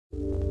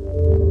Night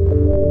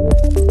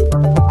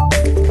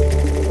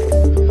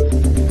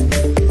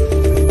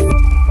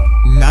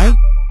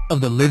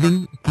of the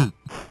Living Geeks.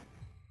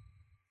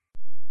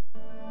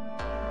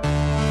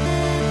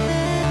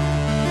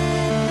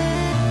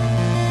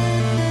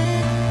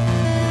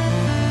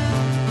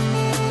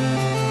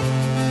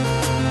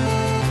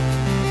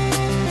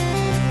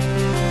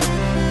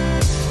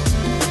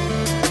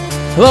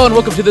 Hello and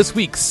welcome to this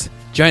week's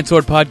Giant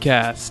Sword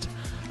Podcast.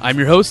 I'm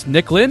your host,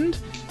 Nick Lind,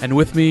 and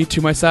with me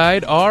to my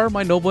side are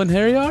my noble and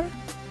Harriar,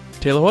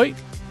 Taylor Hoyt.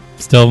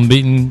 Still haven't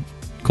beaten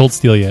Cold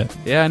Steel yet.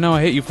 Yeah, I know,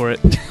 I hate you for it.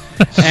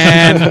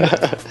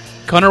 And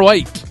Connor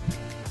White.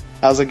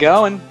 How's it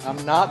going?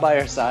 I'm not by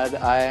your side.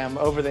 I am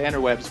over the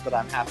interwebs, but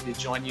I'm happy to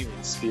join you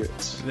in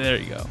spirits. There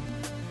you go.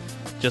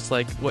 Just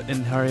like what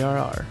in Harriar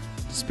are,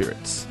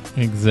 spirits.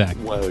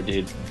 Exactly. Whoa,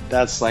 dude.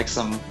 That's like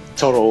some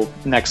total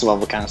next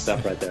level kind of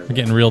stuff right there. We're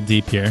getting real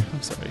deep here.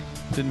 I'm sorry.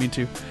 Didn't mean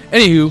to.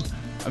 Anywho,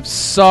 I'm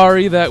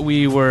sorry that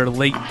we were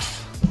late,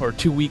 or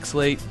 2 weeks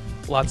late.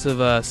 Lots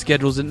of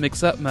schedules didn't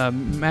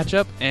match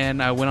up,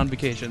 and I went on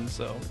vacation.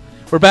 So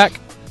we're back.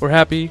 We're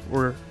happy.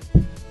 We're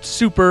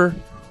super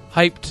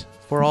hyped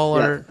for all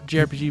our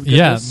JRPG goodness.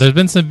 Yeah, there's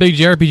been some big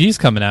JRPGs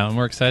coming out, and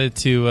we're excited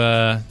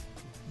to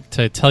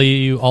tell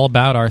you all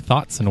about our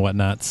thoughts and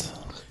whatnots.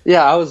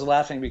 Yeah, I was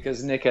laughing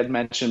because Nick had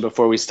mentioned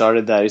before we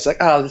started that he's like,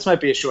 "Oh, this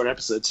might be a short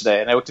episode today,"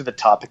 and I looked at the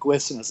topic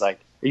list and was like,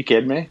 "Are you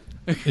kidding me?"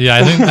 Yeah,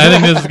 I think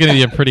this is going to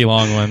be a pretty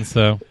long one.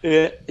 So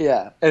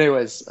yeah.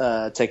 Anyways,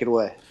 take it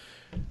away.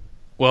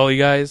 Well,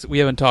 you guys, we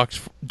haven't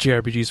talked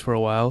JRPGs for a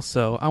while,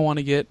 so I want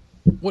to get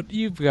what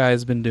you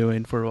guys been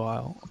doing for a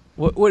while.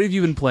 What have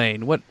you been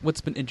playing?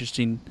 What's been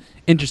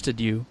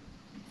interested you?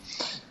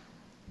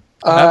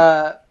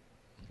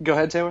 Go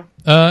ahead, Taylor.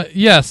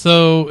 Yeah.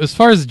 So as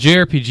far as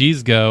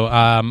JRPGs go,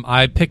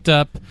 I picked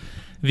up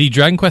the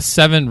Dragon Quest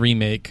VII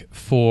remake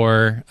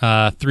for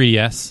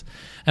 3DS,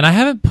 and I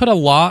haven't put a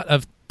lot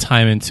of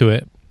time into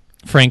it.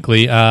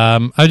 Frankly, I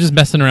was just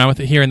messing around with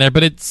it here and there,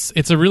 but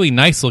it's a really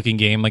nice looking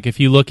game. Like if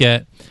you look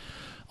at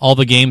all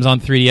the games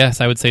on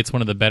 3DS, I would say it's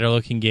one of the better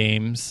looking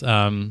games.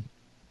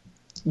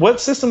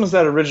 What system was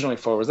that originally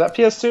for? Was that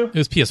PS2? It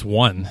was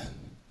PS1.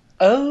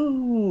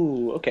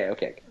 Oh,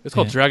 okay. It's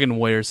called Dragon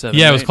Warrior 7.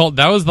 Yeah, right? it was called.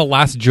 That was the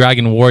last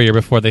Dragon Warrior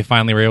before they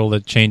finally were able to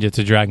change it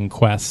to Dragon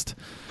Quest.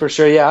 For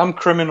sure, yeah. I'm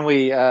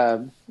criminally,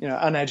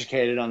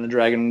 uneducated on the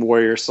Dragon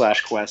Warrior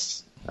 /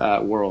 Quest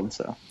world.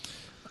 So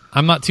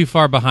I'm not too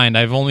far behind.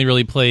 I've only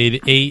really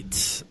played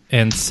 8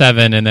 and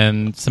 7, and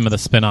then some of the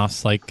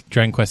spin-offs like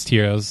Dragon Quest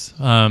Heroes.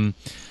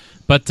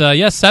 But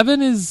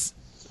 7 is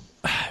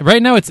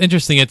right now. It's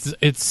interesting.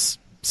 It's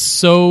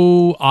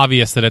so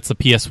obvious that it's a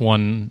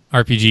PS1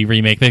 RPG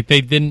remake.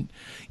 They didn't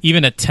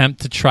even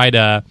attempt to try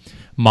to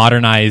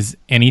modernize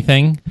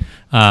anything.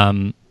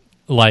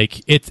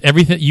 Like it's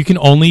everything. You can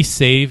only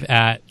save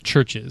at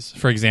churches,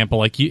 for example.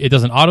 Like it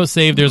doesn't auto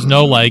save. There's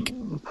no like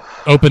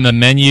open the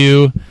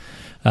menu.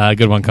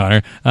 Good one,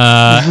 Connor.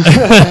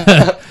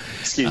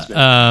 excuse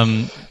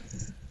me.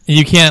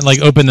 You can't like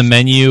open the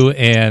menu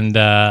and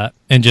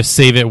just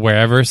save it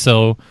wherever.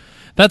 So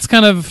that's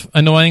kind of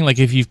annoying. Like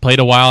if you've played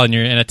a while and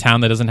you're in a town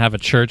that doesn't have a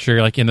church,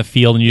 or like in the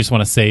field and you just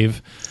want to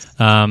save.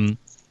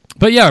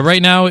 But yeah,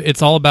 right now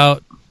it's all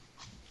about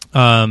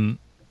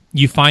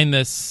you find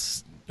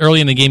this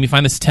early in the game. You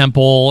find this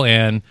temple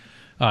and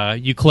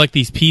you collect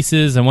these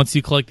pieces. And once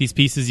you collect these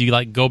pieces, you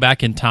like go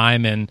back in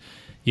time and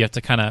you have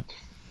to kind of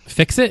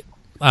fix it.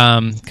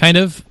 Time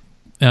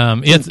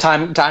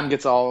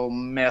gets all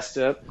messed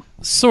up.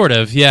 Sort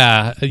of,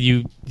 yeah.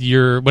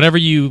 Whenever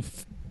you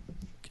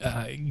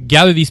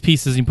gather these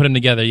pieces and you put them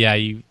together, yeah,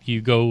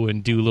 you go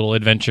and do little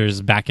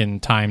adventures back in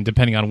time,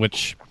 depending on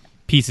which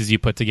pieces you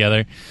put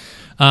together.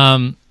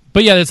 But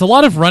yeah, there's a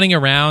lot of running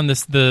around.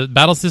 The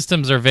battle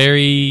systems are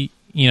very,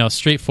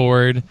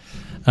 straightforward.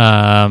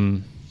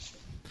 So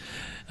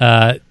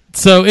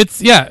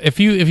it's if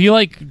you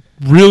like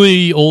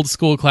really old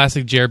school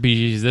classic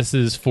JRPGs, this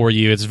is for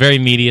you. It's very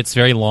meaty. It's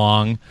very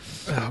long.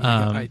 Oh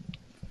my God,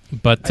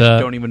 but I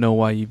don't even know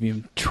why you've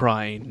been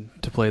trying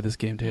to play this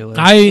game, Taylor.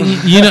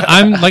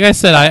 I'm like I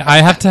said, I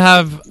have to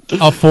have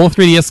a full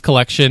 3DS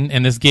collection,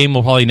 and this game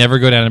will probably never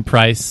go down in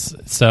price.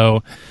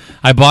 So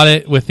I bought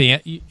it with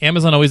the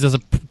Amazon always does a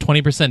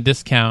 20%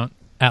 discount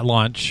at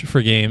launch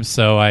for games.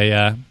 So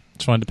I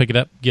just wanted to pick it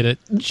up, get it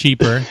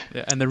cheaper.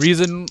 Yeah, and the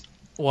reason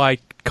why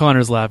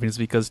Connor's laughing is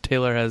because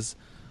Taylor has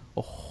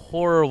a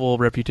horrible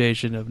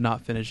reputation of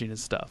not finishing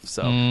his stuff.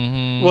 So,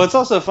 Well, it's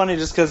also funny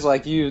just because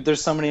like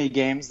there's so many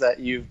games that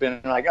you've been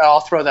like, oh,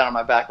 I'll throw that on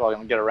my backlog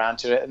and get around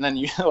to it, and then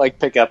you like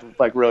pick up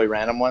like really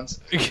random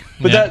ones.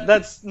 But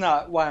that's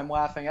not why I'm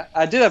laughing.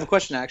 I did have a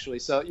question actually.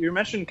 So you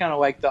mentioned kind of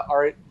like the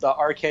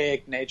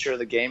archaic nature of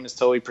the game is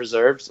totally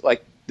preserved,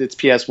 like its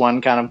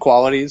PS1 kind of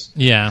qualities.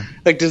 Yeah.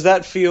 Like, does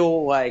that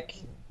feel like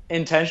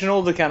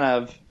intentional to kind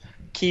of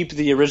keep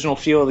the original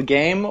feel of the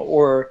game,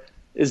 or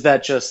is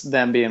that just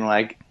them being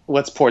like,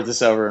 let's port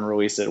this over and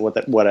release it with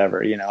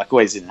whatever, like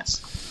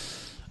laziness?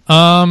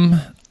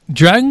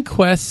 Dragon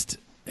Quest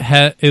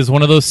is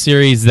one of those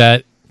series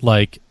that,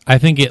 like, I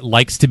think it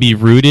likes to be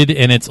rooted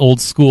in its old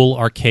school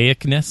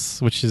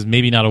archaicness, which is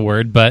maybe not a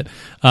word, but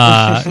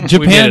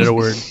We made it a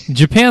word.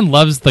 Japan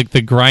loves like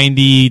the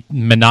grindy,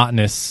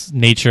 monotonous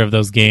nature of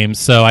those games.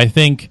 So I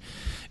think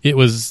it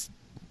was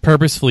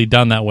purposefully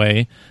done that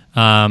way.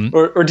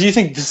 Or do you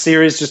think the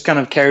series just kind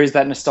of carries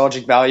that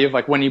nostalgic value of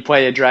like when you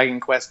play a Dragon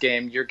Quest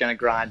game, you're gonna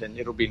grind and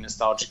it'll be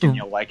nostalgic and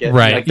you'll like it,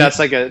 right? Like that's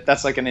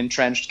like an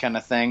entrenched kind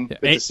of thing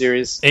with the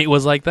series. 8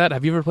 was like that.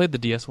 Have you ever played the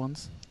DS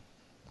ones?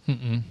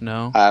 Mm-mm.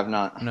 No, I have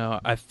not. no.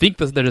 I think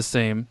that they're the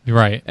same,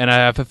 Right? and I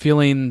have a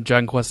feeling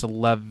Dragon Quest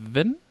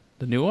 11,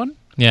 the new one,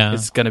 Yeah,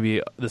 is gonna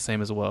be the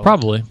same as well.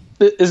 probably.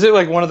 Is it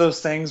like one of those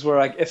things where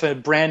like if a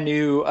brand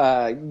new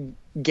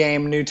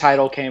new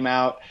title came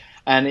out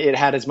and it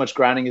had as much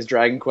grinding as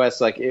Dragon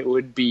Quest, like it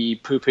would be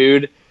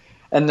poo-pooed,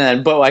 and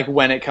then but like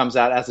when it comes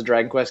out as a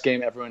Dragon Quest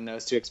game, everyone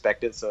knows to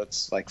expect it, so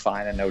it's like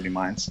fine and nobody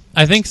minds.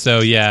 I think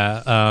so,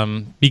 yeah.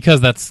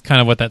 Because that's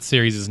kind of what that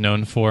series is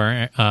known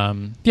for.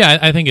 Yeah,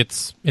 I think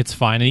it's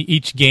fine.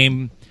 Each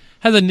game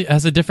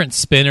has a different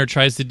spin or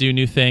tries to do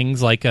new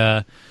things. Like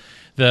the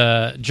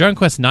Dragon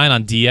Quest 9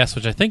 on DS,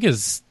 which I think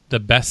is the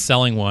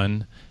best-selling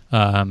one.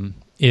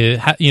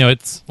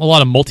 It's a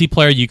lot of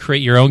multiplayer. You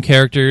create your own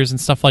characters and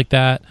stuff like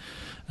that.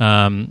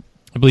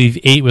 I believe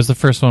 8 was the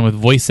first one with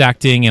voice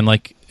acting and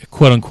like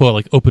quote unquote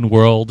like open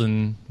world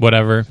and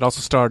whatever. It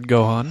also starred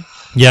Gohan.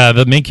 Yeah,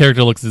 the main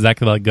character looks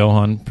exactly like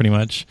Gohan, pretty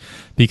much,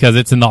 because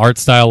it's in the art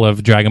style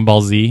of Dragon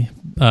Ball Z,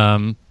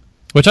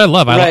 which I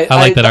love. I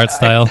like that art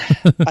style.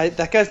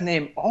 That guy's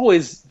name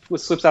always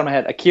slips out of my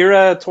head.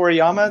 Akira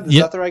Toriyama? Is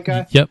that the right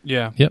guy? Yep.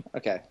 Yeah. Yep.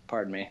 Okay,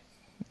 pardon me.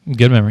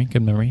 Good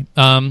memory.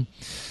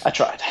 I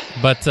tried.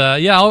 But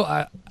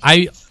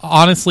I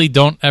honestly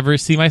don't ever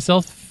see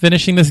myself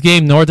finishing this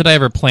game, nor did I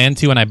ever plan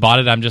to. When I bought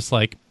it, I'm just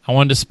like, I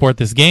wanted to support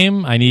this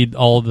game. I need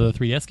all the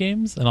 3DS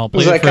games, and I'll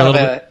play it for a little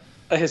bit.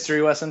 A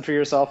history lesson for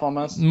yourself,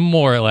 almost?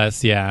 More or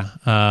less, yeah.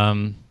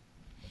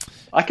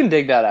 I can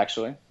dig that,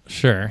 actually.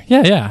 Sure.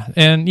 Yeah.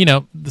 And,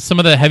 some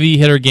of the heavy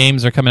hitter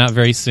games are coming out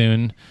very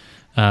soon.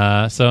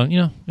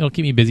 So, it'll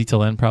keep me busy till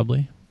then,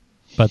 probably.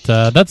 But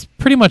that's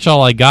pretty much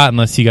all I got,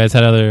 unless you guys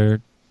had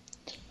other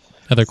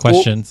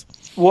questions.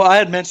 Well, I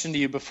had mentioned to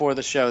you before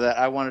the show that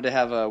I wanted to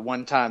have a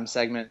one-time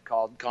segment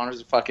called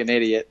Connor's a Fucking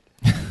Idiot.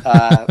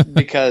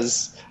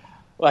 Because,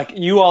 like,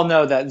 you all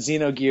know that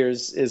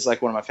Xenogears is,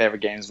 like, one of my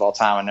favorite games of all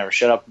time. I never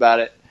shut up about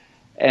it.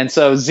 And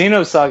so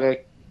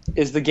Xenosaga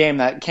is the game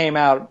that came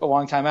out a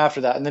long time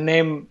after that. And the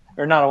name,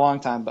 or not a long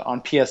time, but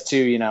on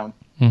PS2,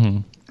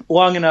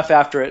 long enough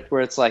after it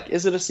where it's like,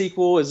 is it a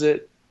sequel? Is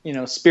it,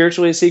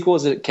 spiritually a sequel?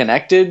 Is it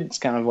connected? It's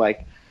kind of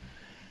like,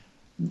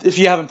 if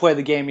you haven't played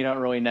the game, you don't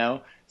really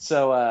know.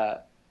 So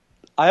I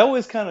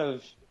always kind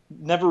of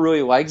never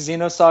really liked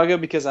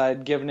Xenosaga because I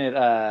had given it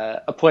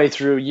a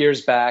playthrough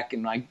years back,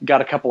 and I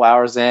got a couple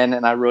hours in,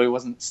 and I really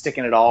wasn't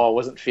sticking at all. I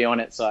wasn't feeling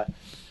it, so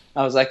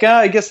I was like,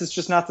 I guess it's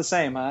just not the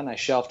same, huh? And I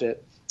shelved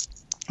it.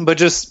 But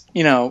just,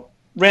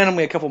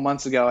 randomly a couple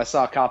months ago, I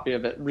saw a copy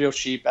of it real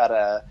cheap at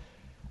a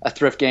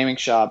thrift gaming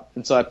shop,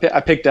 and so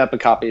I picked up a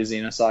copy of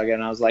Xenosaga,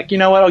 and I was like, you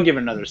know what, I'll give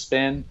it another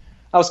spin.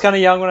 I was kind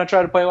of young when I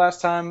tried to play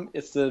last time.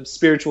 It's the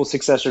spiritual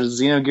successor to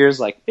Xenogears.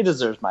 Like, it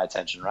deserves my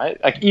attention, right?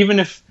 Like,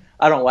 even if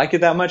I don't like it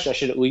that much, I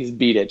should at least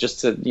beat it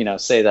just to,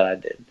 say that I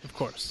did. Of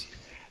course.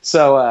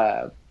 So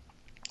I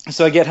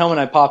get home and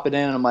I pop it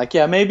in, and I'm like,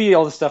 yeah, maybe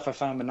all the stuff I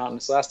found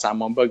monotonous last time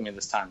won't bug me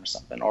this time or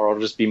something, or I'll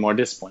just be more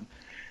disciplined.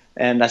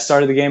 And I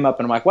started the game up,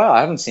 and I'm like, wow, I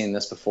haven't seen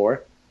this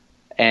before.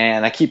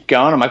 And I keep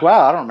going. I'm like,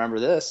 wow, I don't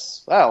remember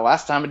this. Wow,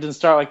 last time it didn't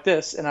start like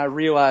this. And I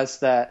realized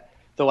that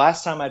the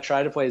last time I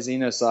tried to play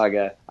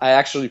Xenosaga, I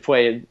actually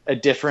played a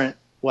different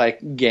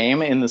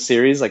game in the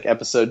series, like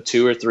episode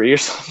 2 or 3 or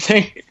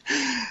something.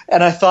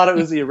 And I thought it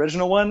was the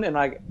original one. And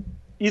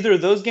either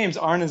those games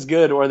aren't as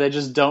good or they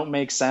just don't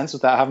make sense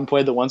without having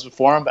played the ones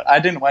before them. But I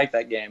didn't like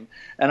that game.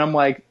 And I'm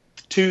like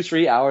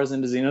 2-3 hours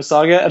into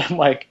Xenosaga, and I'm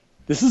like,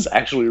 this is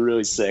actually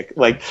really sick.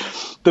 Like,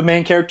 the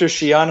main character,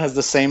 Shion, has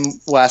the same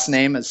last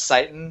name as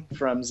Saiton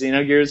from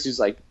Xenogears, who's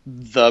like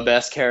the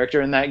best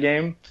character in that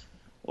game.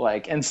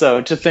 And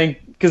so to think,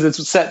 because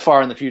it's set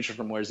far in the future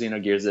from where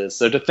Xenogears is,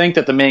 so to think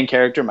that the main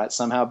character might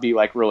somehow be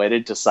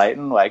related to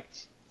Saiton,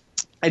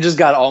 I just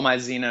got all my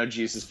Xeno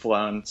juices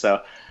flowing.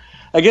 So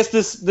I guess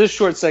this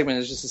short segment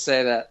is just to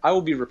say that I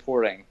will be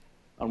reporting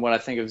on what I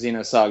think of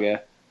Xenosaga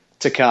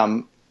to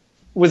come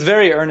with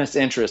very earnest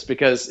interest,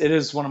 because it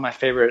is one of my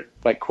favorite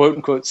quote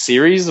unquote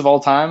series of all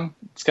time.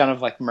 It's kind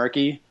of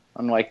murky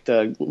on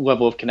the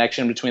level of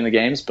connection between the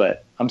games,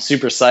 but I'm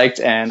super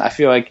psyched, and I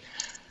feel like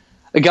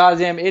a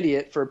goddamn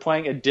idiot for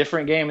playing a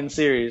different game in the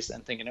series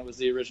and thinking it was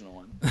the original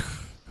one.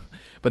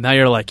 But now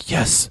you're like,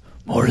 yes,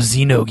 more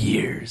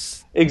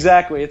Xenogears.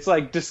 Exactly. It's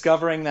like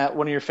discovering that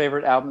one of your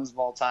favorite albums of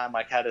all time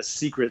had a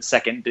secret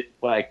second disc.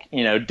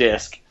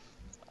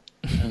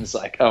 And it's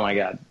like, oh my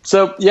god.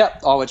 So yeah,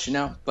 I'll let you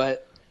know.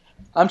 But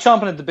I'm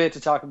chomping at the bit to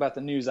talk about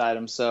the news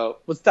items, so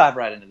let's dive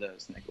right into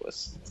those,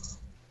 Nicholas.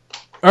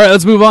 All right,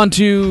 let's move on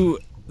to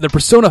the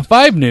Persona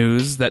 5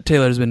 news that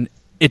Taylor's been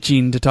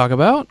itching to talk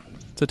about.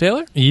 So,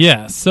 Taylor?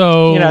 Yeah,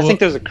 so... I think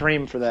there's a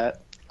cream for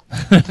that.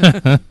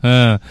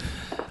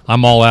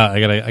 I'm all out.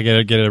 I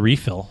gotta get a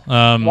refill.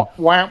 Wah,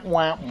 wah,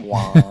 wah,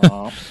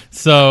 wah.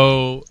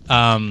 So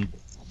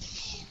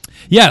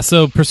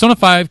so Persona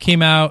 5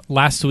 came out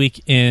last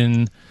week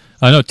 2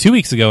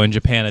 weeks ago in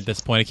Japan. At this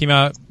point, it came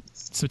out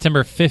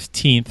September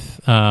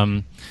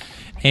 15th.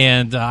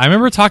 And I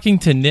remember talking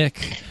to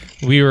Nick.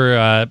 We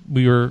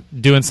were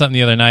doing something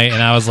the other night,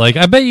 and I was like,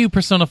 I bet you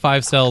Persona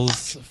 5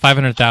 sells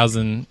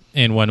 500,000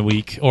 in 1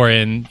 week or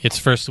in its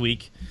first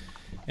week.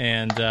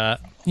 And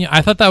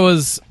I thought that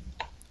was,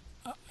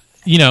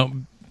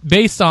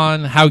 based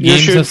on how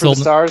games have sold.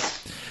 For the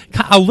stars?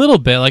 A little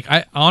bit. Like,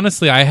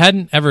 I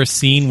hadn't ever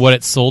seen what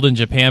it sold in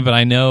Japan, but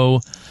I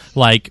know,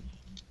 like,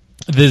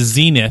 the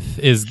zenith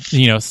is,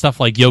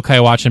 stuff like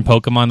Yokai Watch and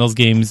Pokemon. Those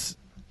games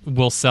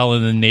will sell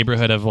in the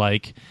neighborhood of,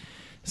 like,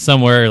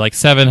 somewhere like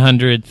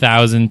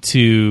 700,000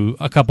 to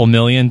a couple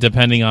million,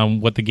 depending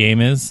on what the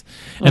game is.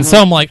 And so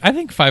I'm like, I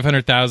think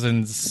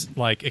 500,000's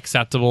like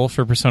acceptable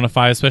for Persona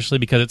 5, especially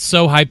because it's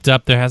so hyped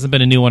up. There hasn't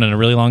been a new one in a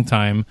really long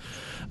time.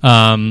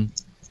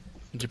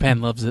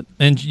 Japan loves it.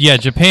 And yeah,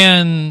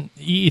 Japan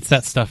eats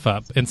that stuff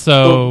up. And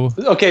so...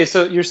 Okay,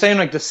 so you're saying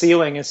like the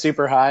ceiling is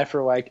super high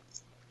for like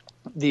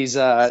these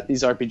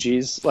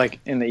RPGs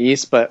like in the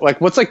East, but like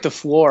what's like the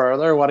floor? Are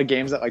there a lot of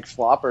games that like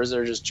flop, or is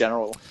there just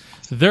general?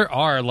 There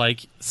are,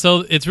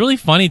 so it's really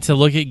funny to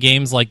look at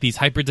games like these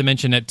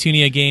Hyperdimension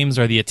Neptunia games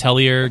or the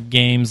Atelier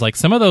games. Like,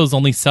 some of those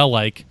only sell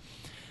like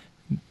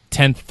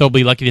 10, they'll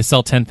be lucky to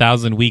sell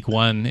 10,000 week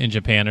one in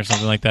Japan or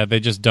something like that. They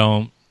just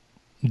don't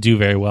do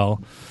very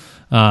well.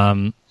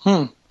 And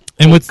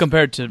what's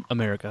compared to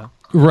America.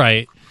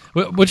 Right.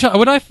 That's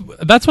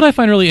what I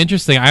find really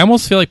interesting. I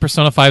almost feel like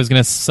Persona 5 is going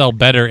to sell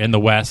better in the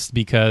West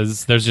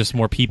because there's just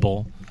more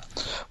people.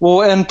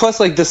 Well, and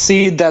plus, like, the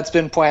seed that's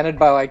been planted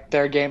by, like,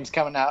 their games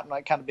coming out and,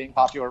 like, kind of being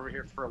popular over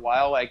here for a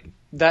while, like,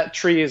 that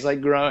tree is,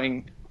 like,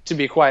 growing to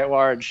be quite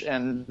large,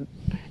 and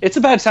it's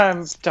a bad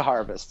time to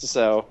harvest,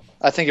 so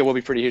I think it will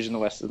be pretty huge in the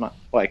West.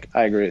 Like,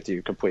 I agree with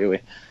you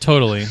completely.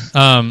 Totally.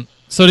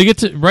 So to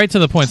get right to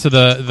the point, so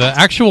the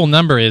actual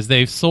number is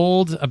they've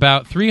sold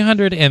about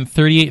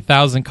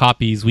 338,000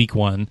 copies week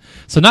one,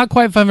 so not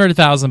quite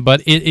 500,000,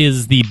 but it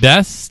is the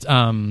best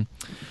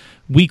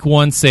week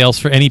one sales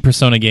for any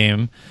Persona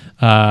game.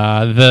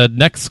 The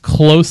next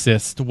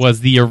closest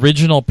was the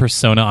original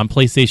Persona on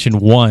PlayStation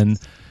 1.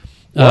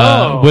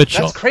 Whoa, which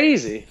that's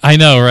crazy. I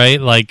know,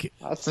 right? Like,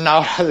 that's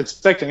not what I was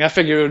expecting. I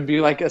figured it would be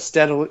like a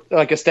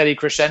steady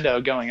crescendo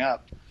going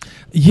up.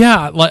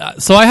 Yeah,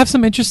 so I have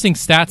some interesting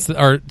stats that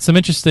are some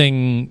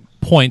interesting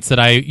points that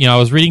I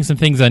was reading some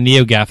things on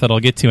NeoGAF that I'll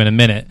get to in a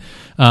minute.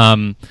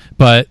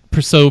 But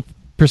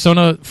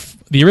Persona,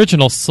 the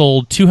original,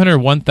 sold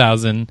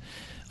 201,000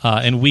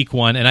 in week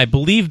one, and I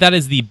believe that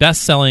is the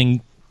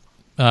best-selling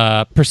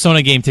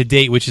Persona game to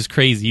date, which is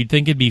crazy. You'd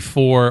think it'd be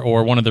 4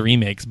 or one of the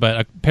remakes, but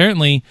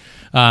apparently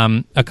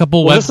a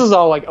couple... Well, this is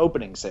all like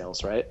opening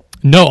sales, right?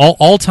 No,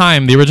 all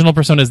time, the original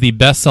Persona is the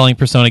best-selling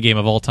Persona game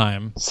of all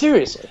time.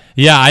 Seriously?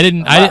 Yeah, I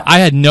didn't. Wow. I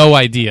had no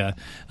idea.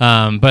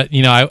 But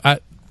I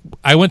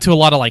went to a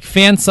lot of like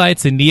fan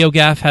sites, and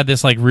NeoGAF had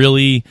this like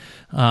really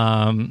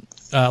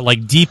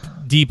like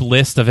deep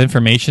list of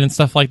information and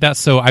stuff like that.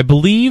 So I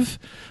believe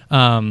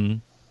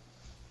the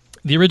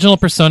original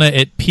Persona,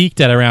 it peaked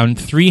at around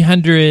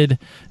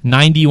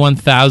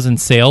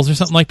 391,000 sales or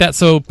something like that.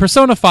 So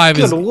Persona 5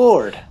 Good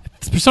Lord.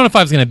 Persona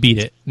 5 is going to beat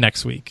it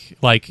next week.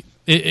 Like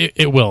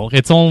it will.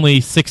 It's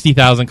only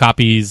 60,000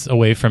 copies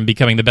away from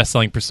becoming the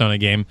best-selling Persona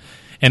game,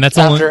 and that's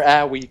after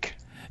a week.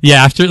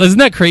 Yeah, isn't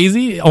that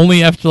crazy?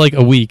 Only after like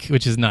a week,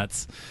 which is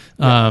nuts.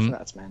 Yeah, that's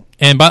nuts, man.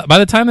 And by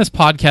the time this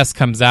podcast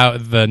comes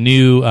out, the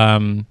new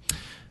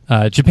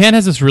Japan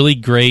has this really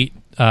great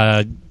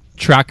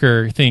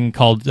tracker thing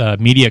called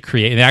Media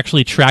Create, and they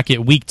actually track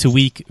it week to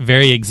week,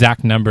 very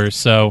exact numbers.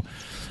 So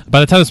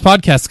by the time this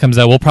podcast comes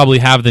out, we'll probably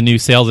have the new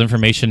sales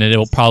information, and it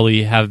will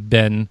probably have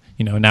been,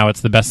 now it's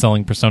the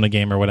best-selling Persona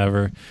game or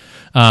whatever.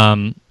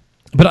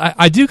 But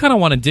I do kind of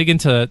want to dig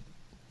into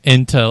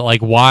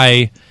like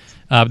why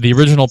the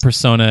original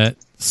Persona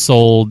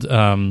sold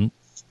so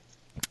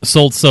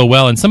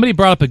well. And somebody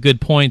brought up a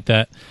good point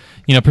that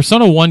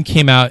Persona 1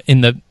 came out in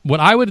the what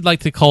I would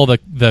like to call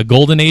the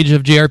golden age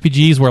of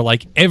JRPGs, where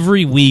like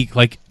every week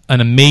like an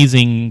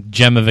amazing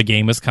gem of a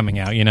game was coming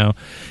out,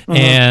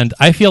 and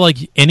I feel like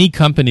any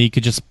company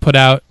could just put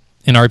out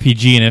an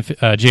RPG and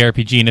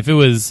JRPG, and if it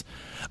was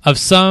of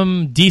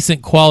some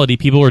decent quality,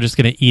 people were just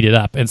going to eat it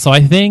up. And so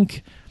I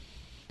think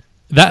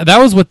that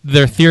was what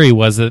their theory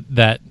was,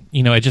 that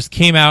it just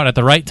came out at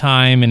the right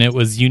time, and it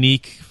was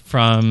unique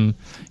from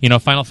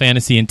Final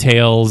Fantasy and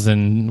Tales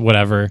and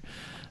whatever.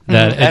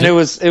 It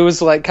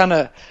was like kind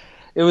of.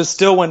 It was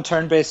still when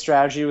turn-based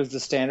strategy was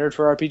the standard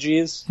for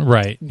RPGs.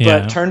 Right. Yeah.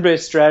 But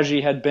turn-based strategy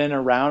had been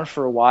around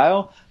for a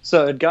while,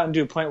 so it had gotten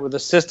to a point where the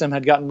system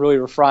had gotten really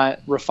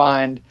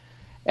refined,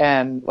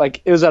 and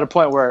like it was at a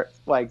point where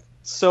like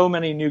so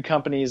many new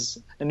companies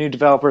and new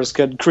developers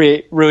could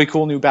create really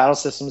cool new battle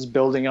systems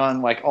building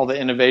on like all the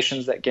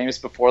innovations that games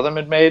before them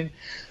had made.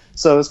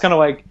 So it's kind of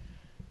like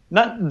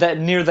not that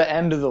near the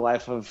end of the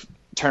life of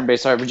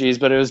turn-based RPGs,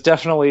 but it was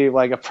definitely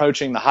like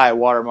approaching the high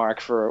watermark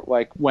for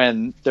like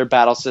when their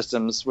battle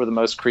systems were the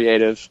most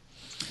creative.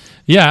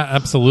 Yeah,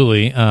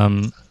 absolutely.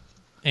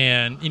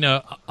 And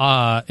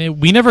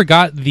we never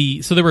got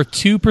so there were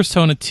 2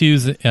 Persona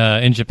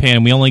 2s in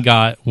Japan. We only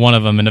got one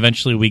of them, and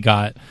eventually we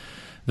got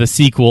the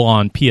sequel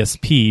on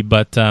PSP.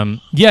 But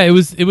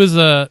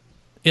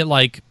it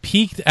like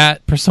peaked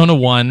at Persona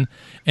 1,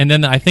 and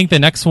then I think the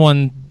next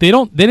one they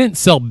didn't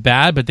sell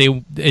bad, but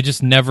it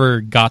just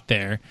never got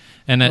there.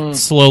 And it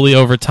slowly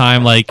over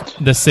time, like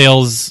the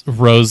sales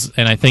rose,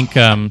 and I think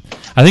Persona.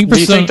 Do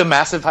you think the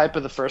massive hype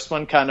of the first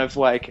one kind of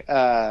like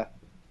the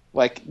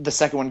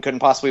second one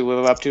couldn't possibly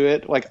live up to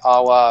it, like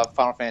a la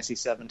Final Fantasy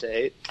 7 to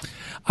 8?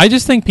 I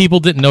just think people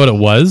didn't know what it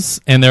was,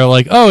 and they're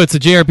like, "Oh, it's a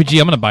JRPG.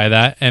 I'm going to buy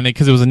that," and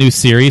because it was a new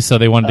series, so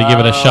they wanted to give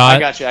it a shot. I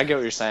got you. I get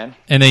what you're saying.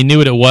 And they knew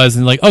what it was,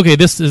 and like, okay,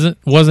 this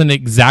wasn't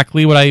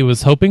exactly what I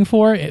was hoping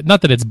for.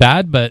 Not that it's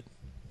bad, but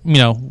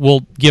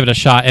we'll give it a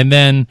shot. And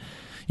then,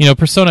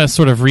 Persona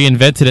sort of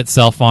reinvented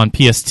itself on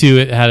PS2.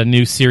 It had a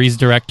new series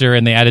director,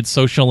 and they added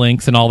social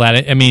links and all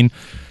that. I mean,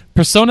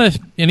 Persona,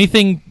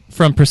 anything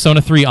from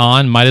Persona 3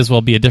 on might as well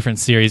be a different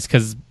series,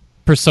 because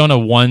Persona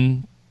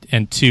 1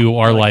 and 2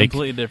 are like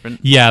completely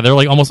different. Yeah, they're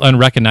like almost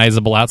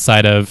unrecognizable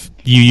outside of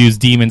you use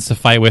demons to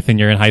fight with and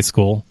you're in high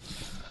school.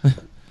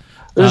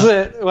 Is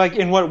it like,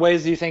 in what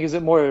ways do you think? Is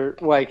it more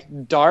like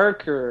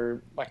dark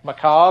or like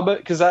macabre?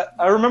 Because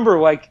I remember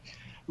like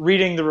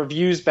reading the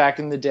reviews back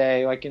in the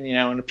day, like in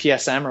a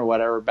PSM or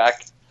whatever,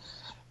 back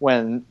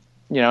when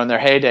in their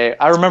heyday.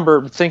 I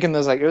remember thinking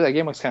that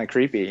game looks kind of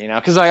creepy,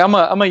 because like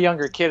I'm a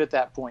younger kid at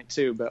that point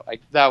too, but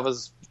like that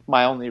was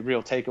my only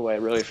real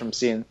takeaway really from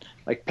seeing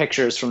like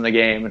pictures from the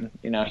game and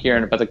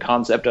hearing about the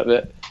concept of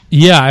it.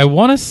 Yeah, I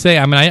want to say,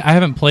 I mean, I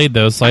haven't played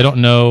those, so I don't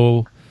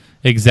know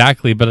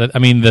exactly, but I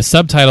mean the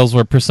subtitles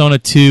were Persona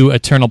 2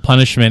 Eternal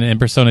Punishment and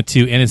Persona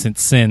 2 Innocent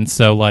Sin,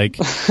 so like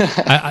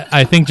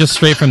I think just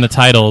straight from the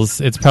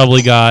titles it's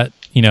probably got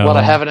a lot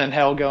of heaven and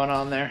hell going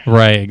on there.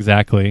 Right,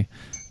 exactly.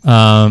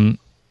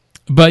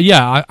 But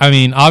yeah, I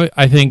mean,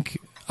 I think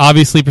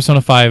obviously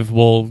Persona 5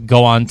 will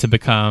go on to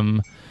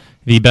become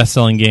the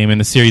best-selling game in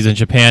the series in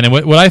Japan. And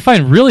what I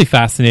find really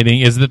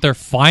fascinating is that they're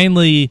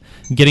finally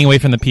getting away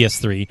from the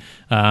PS3.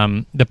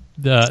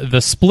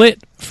 The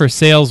split for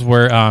sales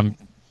were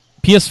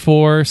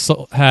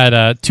PS4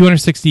 had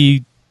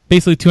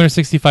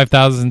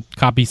 265,000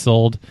 copies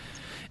sold,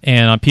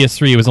 and on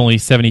PS3 it was only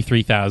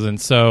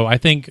 73,000. So I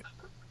think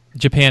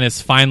Japan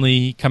is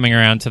finally coming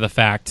around to the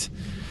fact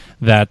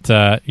that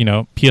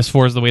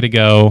PS4 is the way to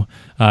go.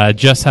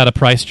 Just had a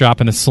price drop,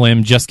 and the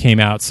Slim just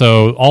came out.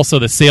 So also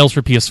the sales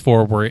for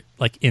PS4 were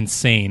like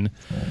insane.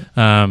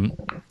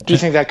 Do you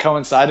think that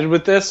coincided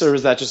with this, or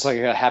was that just like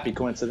a happy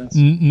coincidence?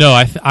 No,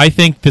 I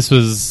think this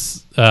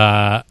was.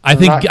 I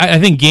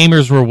think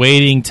gamers were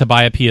waiting to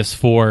buy a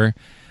PS4.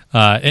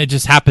 It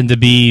just happened to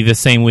be the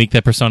same week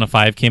that Persona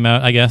 5 came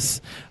out, I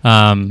guess.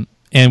 And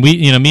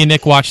me and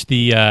Nick watched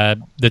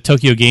the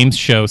Tokyo Games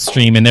Show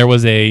stream, and there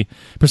was a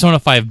Persona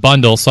 5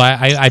 bundle. So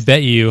I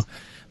bet you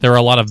there were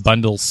a lot of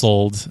bundles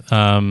sold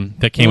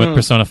that came with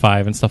Persona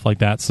 5 and stuff like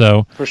that.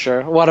 So for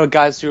sure, a lot of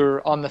guys who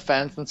are on the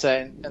fence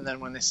and then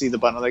when they see the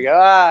bundle, they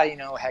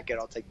go, heck it,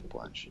 I'll take the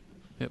plunge.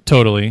 Yep.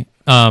 Totally.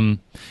 And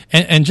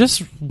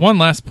just one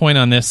last point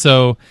on this.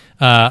 So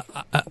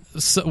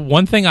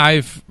one thing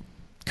I've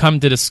come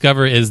to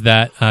discover is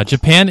that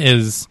Japan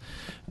is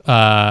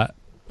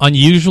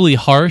unusually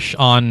harsh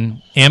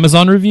on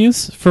Amazon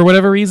reviews for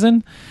whatever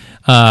reason.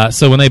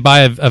 So when they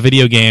buy a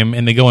video game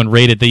and they go and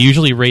rate it, they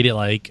usually rate it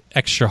like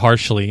extra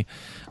harshly.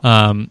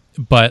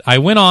 But I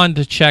went on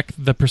to check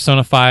the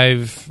Persona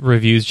 5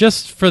 reviews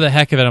just for the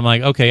heck of it. I'm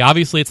like, okay,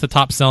 obviously it's the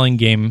top selling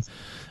game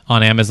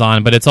on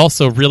Amazon, but it's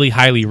also really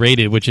highly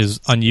rated, which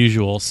is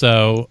unusual.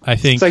 So I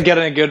think it's like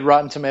getting a good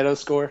Rotten Tomatoes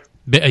score.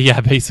 Yeah,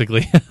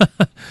 basically.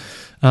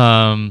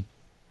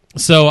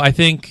 So I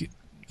think,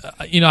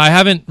 I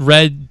haven't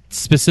read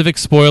specific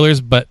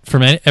spoilers, but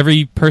from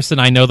every person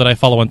I know that I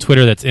follow on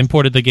Twitter that's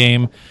imported the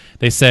game,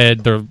 they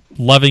said they're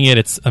loving it.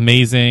 It's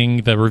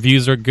amazing. The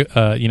reviews are good.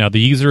 The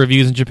user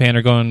reviews in Japan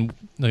are going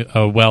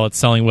well. It's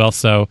selling well.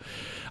 So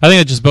I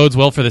think it just bodes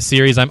well for the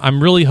series.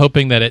 I'm really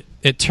hoping that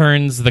it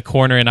turns the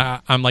corner, and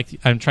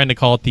I'm trying to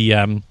call it the.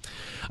 I'm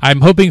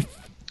hoping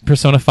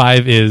Persona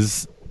 5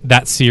 is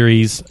that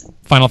series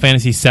Final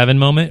Fantasy 7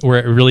 moment where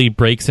it really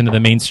breaks into the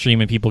mainstream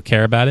and people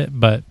care about it.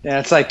 But yeah,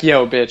 it's like,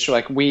 yo, bitch,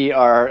 like we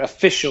are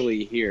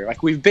officially here.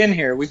 Like we've been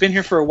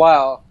here for a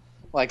while,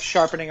 like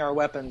sharpening our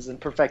weapons and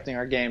perfecting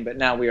our game, but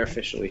now we are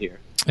officially here.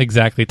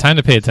 Exactly. Time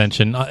to pay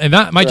attention. And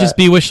that might just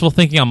be wishful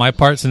thinking on my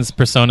part, since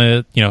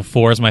Persona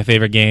 4 is my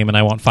favorite game and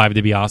I want 5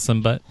 to be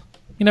awesome, but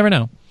you never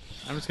know.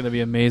 I'm just going to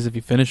be amazed if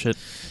you finish it.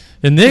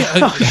 And Nick,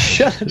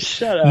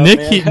 shut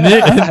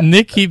up,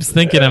 Nick keeps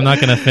thinking I'm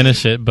not going to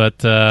finish it, but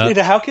dude,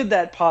 how could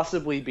that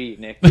possibly be,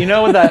 Nick? You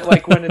know that,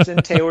 like when it's in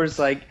Taylor's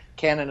like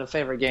canon of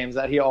favorite games,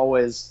 that he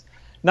always,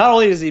 not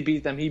only does he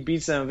beat them, he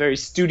beats them in a very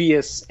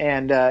studious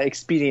and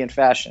expedient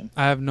fashion.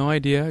 I have no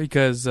idea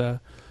because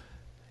I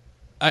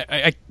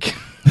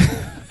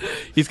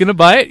He's gonna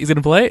buy it. He's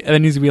gonna play it, and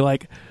then he's gonna be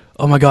like,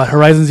 "Oh my god,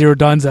 Horizon Zero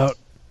Dawn's out.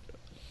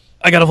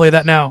 I gotta play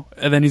that now."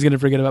 And then he's gonna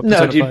forget about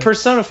Persona 5.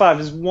 Persona 5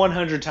 is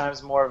 100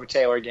 times more of a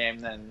Taylor game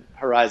than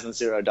Horizon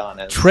Zero Dawn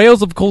is.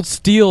 Trails of Cold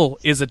Steel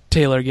is a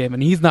Taylor game,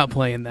 and he's not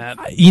playing that.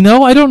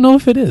 I don't know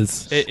if it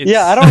is.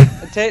 I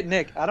don't.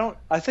 Nick,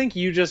 I think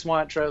you just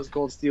want Trails of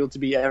Cold Steel to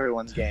be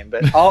everyone's game,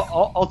 but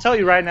I'll tell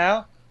you right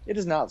now, it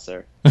is not,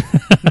 sir.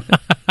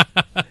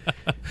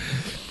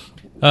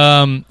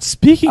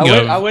 Speaking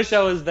of, I wish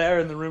I was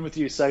there in the room with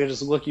you so I could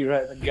just look you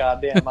right in the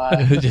goddamn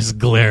eye. just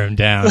glare him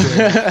down.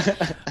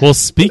 Well,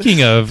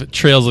 speaking of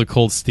Trails of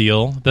Cold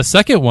Steel, the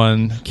second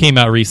one came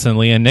out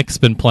recently, and Nick's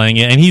been playing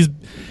it, and he's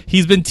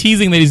been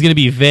teasing that he's going to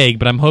be vague,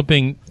 but I'm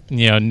hoping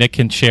Nick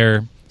can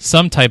share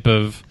some type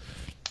of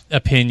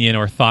opinion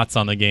or thoughts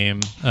on the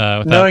game.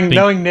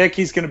 Knowing Nick,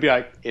 he's going to be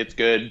like, "It's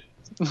good."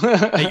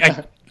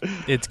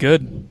 It's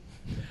good.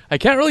 I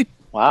can't really.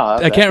 Wow,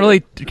 I can't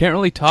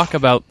really talk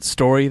about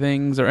story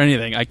things or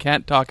anything. I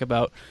can't talk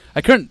about. I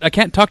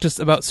can't talk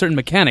just about certain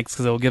mechanics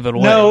because it'll give it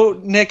away. No,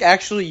 Nick,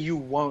 actually, you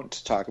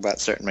won't talk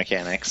about certain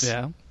mechanics.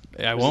 Yeah,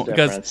 I won't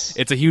because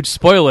it's a huge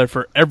spoiler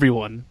for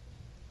everyone.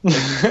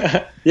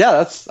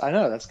 Yeah, I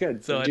know that's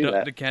good. So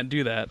I can't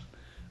do that.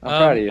 I'm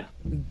proud of you.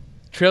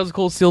 Trails of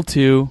Cold Steel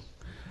 2.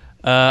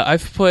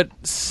 I've put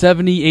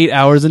 78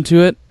 hours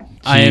into it.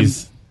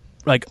 Jeez.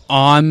 I am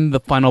on the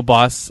final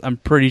boss. I'm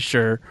pretty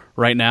sure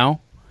right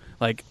now.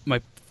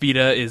 My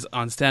Vita is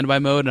on standby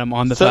mode, and I'm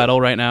on the battle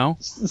right now.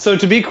 So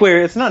to be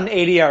clear, it's not an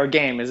 80-hour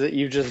game, is it?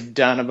 You've just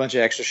done a bunch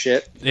of extra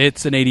shit?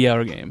 It's an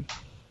 80-hour game.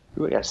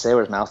 Ooh, I got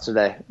Sailor's Mouth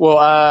today.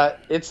 Well,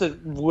 it's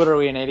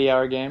literally an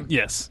 80-hour game?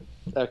 Yes.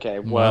 Okay,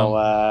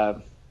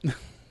 well,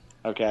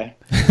 okay.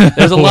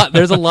 There's a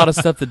lot of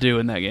stuff to do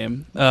in that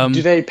game.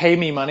 Do they pay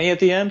me money at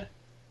the end?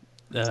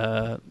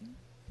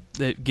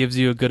 It gives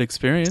you a good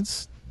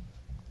experience.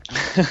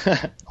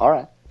 All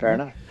right, fair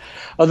enough.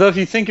 Although if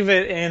you think of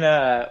it in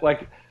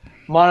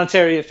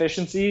monetary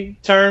efficiency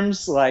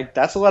terms,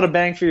 that's a lot of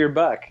bang for your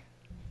buck.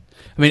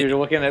 I mean, you're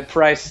looking at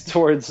price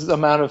towards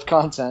amount of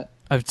content.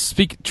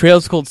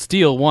 Trails Cold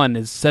Steel 1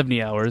 is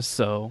 70 hours,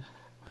 so...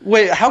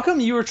 Wait, how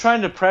come you were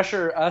trying to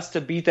pressure us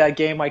to beat that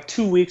game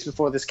 2 weeks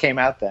before this came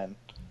out then?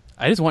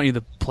 I just want you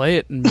to play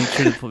it and make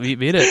sure to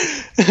beat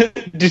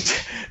it.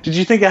 Did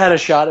you think I had a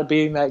shot at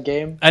beating that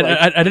game?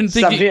 I didn't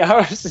think 70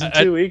 hours in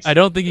 2 weeks. I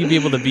don't think you'd be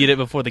able to beat it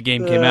before the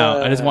game came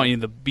out. I just want you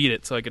to beat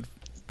it so I could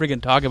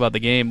friggin' talk about the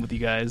game with you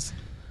guys.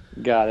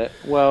 Got it.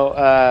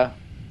 Well,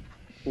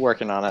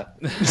 working on it.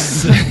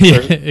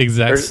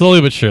 Exactly.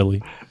 Slowly but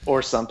surely.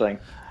 Or something.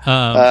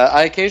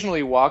 I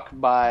occasionally walk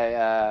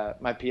by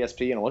my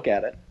PSP and look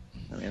at it.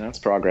 I mean, that's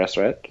progress,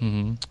 right?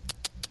 Mm-hmm.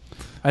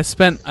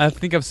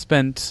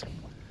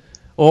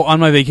 On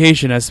my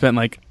vacation, I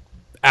spent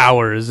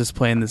hours just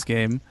playing this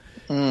game.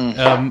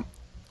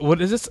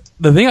 What is this?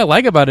 The thing I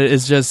like about it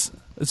is just,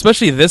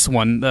 especially this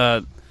one.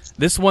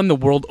 The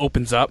world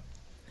opens up,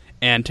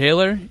 and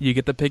Taylor, you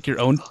get to pick your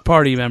own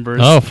party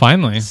members. Oh,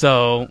 finally!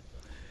 So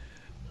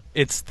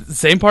it's the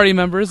same party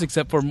members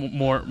except for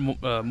more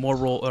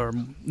role or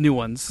new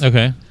ones.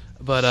 Okay,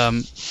 but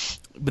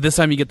this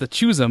time you get to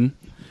choose them.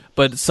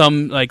 But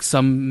some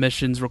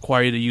missions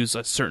require you to use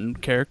a certain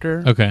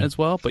character as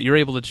well. But you're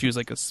able to choose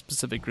a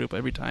specific group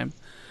every time.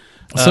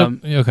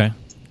 Okay.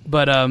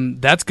 But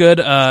that's good.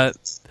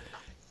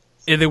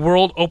 The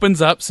world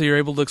opens up, so you're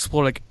able to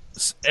explore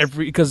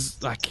because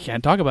I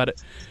can't talk about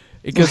it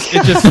because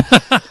it just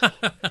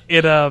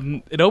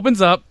it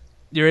opens up.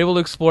 You're able to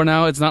explore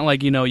now. It's not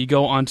you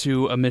go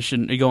onto a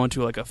mission, you go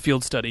onto a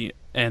field study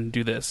and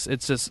do this.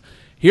 It's just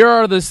here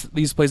are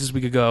these places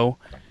we could go.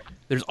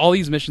 There's all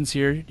these missions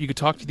here. You could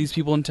talk to these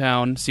people in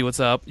town, see what's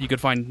up. You could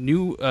find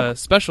new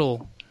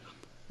special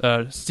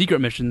secret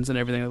missions and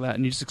everything like that,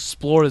 and you just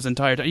explore this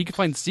entire time. You could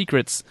find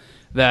secrets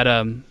that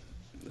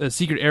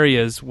secret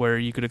areas where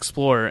you could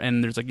explore,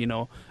 and there's a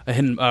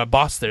hidden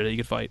boss there that you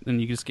could fight,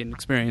 and you just get an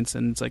experience.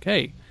 And it's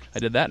hey, I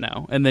did that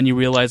now, and then you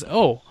realize,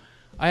 oh,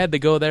 I had to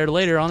go there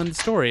later on in the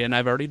story, and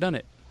I've already done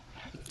it.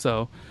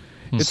 So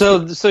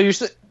you're.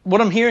 What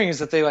I'm hearing is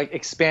that they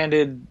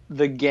expanded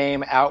the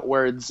game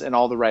outwards in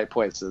all the right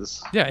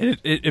places. Yeah,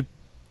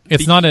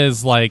 it's not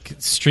as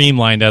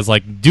streamlined as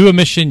do a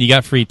mission, you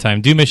got free time.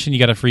 Do a mission, you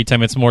got a free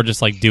time. It's more just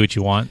do what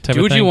you want.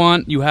 Do what you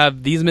want. You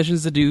have these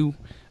missions to do.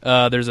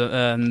 There's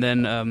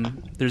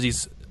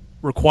these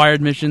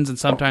required missions, and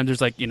sometimes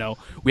there's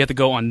we have to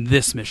go on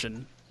this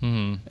mission,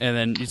 and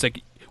then it's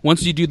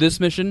once you do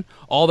this mission,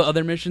 all the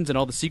other missions and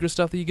all the secret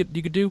stuff that you could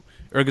do,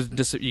 or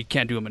just you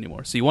can't do them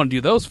anymore. So you want to do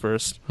those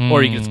first,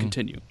 or you can just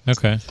continue.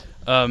 Okay.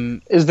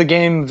 Is the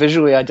game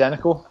visually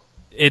identical?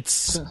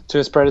 It's to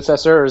its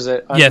predecessor, or is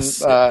it?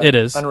 Yes, it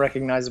is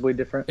unrecognizably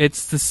different.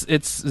 It's the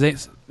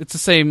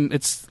same.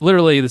 It's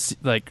literally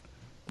the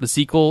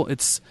sequel.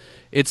 It's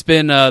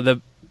been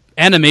the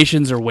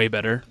animations are way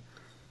better.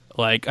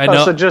 I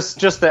know. So just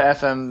the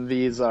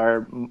FMVs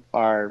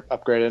are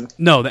upgraded.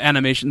 No, the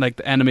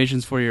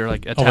animations for your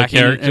attacking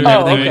and everything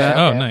like that.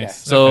 Oh,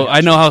 nice. So I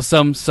know how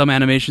some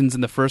animations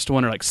in the first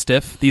one are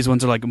stiff. These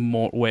ones are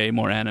way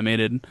more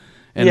animated,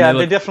 And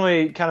they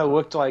definitely kind of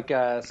looked like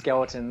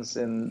skeletons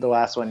in the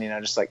last one,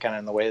 just like kind of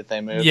in the way that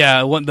they move.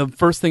 Yeah, the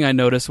first thing I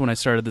noticed when I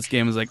started this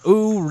game was like,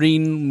 ooh,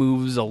 Reen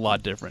moves a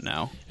lot different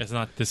now. It's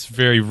not this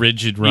very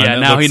rigid run. Yeah, it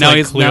now looks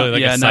he's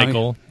clearly a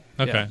cycle.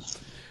 Okay. Yeah.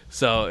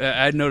 So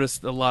I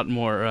noticed a lot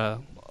more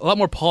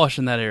polish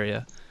in that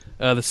area.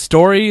 The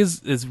story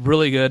is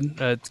really good.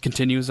 It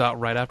continues out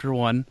right after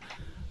 1.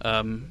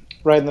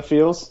 Right in the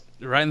feels?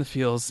 Right in the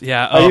feels,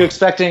 yeah. Are you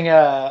expecting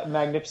a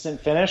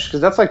magnificent finish?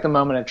 Because that's like the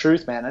moment of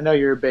truth, man. I know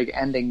you're a big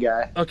ending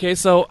guy. Okay,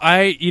 so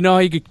how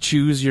you could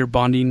choose your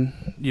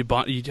bonding. You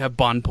have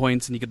bond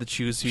points, and you get to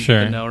choose who you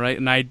get to know, right?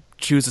 And I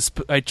chose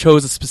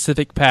a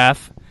specific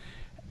path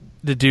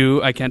to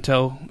do. I can't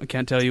tell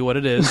you what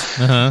it is.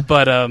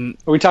 But are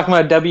we talking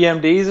about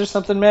WMDs or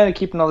something, man? And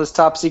keeping all this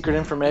top secret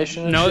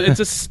information? No, it's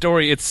a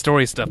story. It's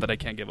story stuff that I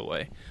can't give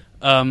away.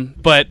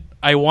 But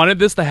I wanted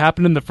this to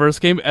happen in the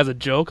first game as a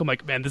joke. I'm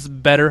like, man, this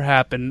better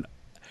happen.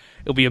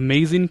 It'll be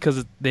amazing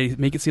because they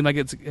make it seem like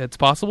it's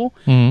possible.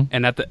 Mm-hmm.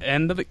 And at the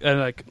end of it,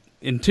 like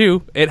in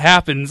 2, it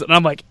happens, and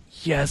I'm like,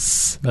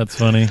 yes, that's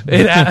funny.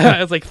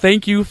 I was like,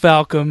 thank you,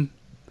 Falcom.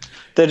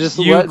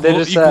 You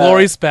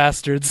glorious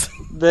bastards.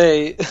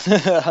 They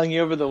hung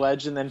you over the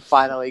ledge and then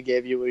finally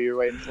gave you what you were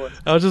waiting for.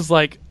 I was just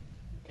like,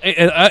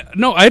 I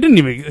didn't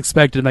even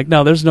expect it. I'm like,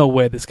 no, there's no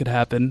way this could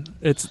happen.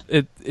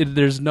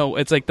 There's no.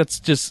 It's like that's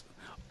just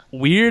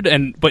weird.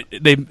 But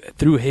they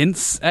threw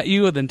hints at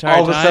you the entire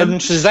time. All of a sudden,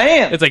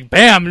 Shazam! It's like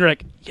bam, and you're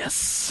like,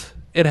 yes,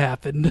 it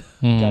happened.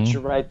 Got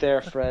you right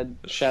there, Fred.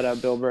 Shout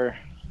out Bill Burr.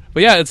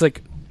 But yeah, it's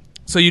like.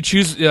 So you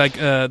choose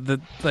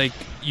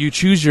you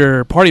choose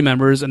your party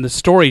members, and the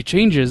story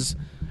changes,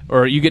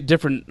 or you get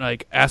different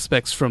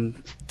aspects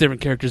from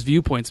different characters'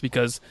 viewpoints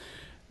because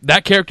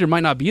that character might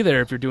not be there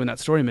if you're doing that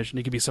story mission.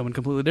 It could be someone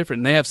completely different,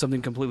 and they have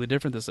something completely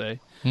different to say,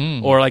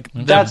 or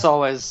that's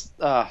always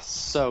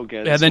so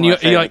good. Yeah, then you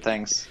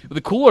things.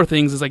 The cooler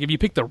things is if you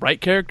pick the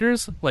right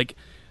characters,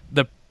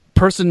 the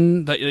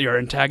person that your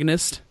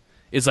antagonist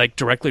is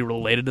directly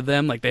related to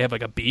them, they have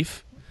a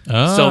beef.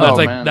 Oh, so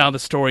that's now the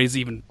story is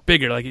even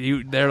bigger.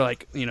 Their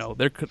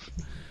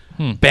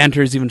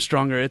banter is even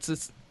stronger.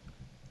 It's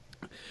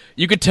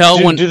you could tell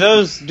do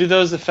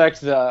those affect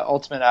the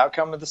ultimate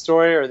outcome of the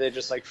story, or are they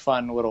just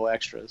fun little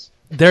extras?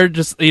 They're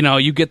just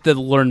you get to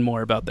learn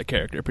more about the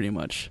character pretty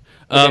much.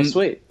 Okay,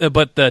 sweet.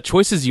 But the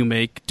choices you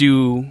make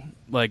do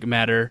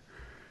matter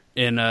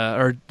in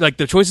or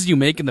the choices you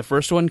make in the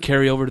first one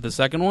carry over to the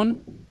second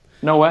one.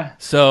 No way.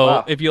 So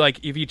wow. if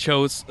you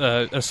chose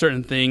a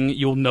certain thing,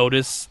 you'll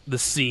notice the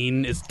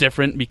scene is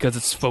different because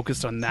it's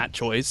focused on that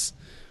choice.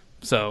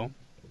 So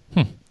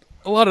a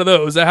lot of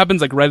those that happens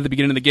right at the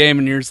beginning of the game,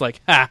 and you're just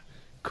like, ha,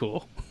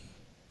 cool.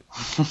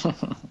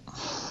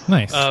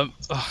 Nice.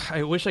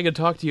 I wish I could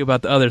talk to you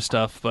about the other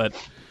stuff, but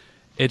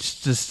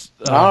it's just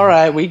all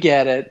right. We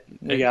get it.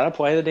 You gotta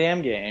play the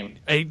damn game.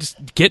 I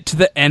just get to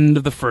the end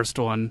of the first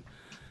one.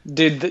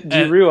 Dude, do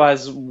you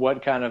realize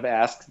what kind of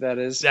ask that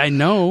is? I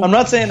know. I'm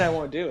not saying I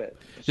won't do it.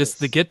 Just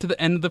to get to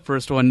the end of the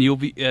first one,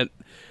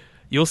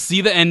 you'll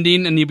see the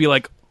ending, and you'll be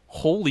like,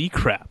 "Holy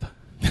crap!"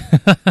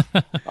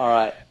 All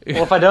right.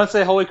 Well, if I don't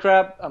say "Holy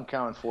crap," I'm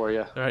coming for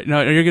you. All right.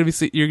 No, you're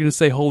gonna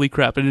say "Holy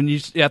crap," and then you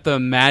have to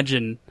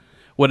imagine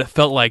what it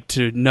felt like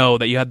to know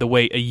that you had to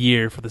wait a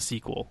year for the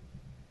sequel.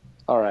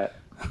 All right.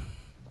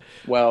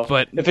 Well,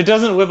 but if it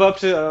doesn't live up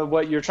to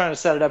what you're trying to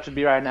set it up to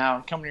be right now,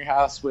 I'm coming to your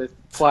house with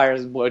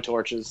flyers and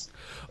blowtorches.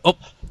 Oh,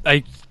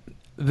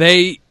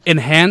 they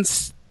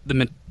enhanced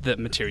the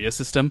materia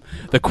system,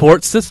 the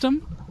quartz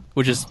system,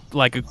 which is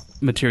like a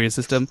materia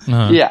system.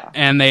 Uh-huh. Yeah,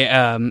 and they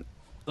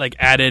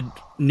added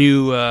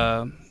new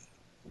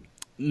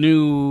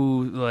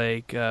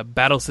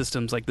battle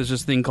systems. There's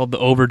this thing called the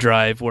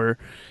overdrive where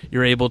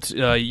you're able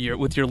to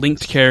with your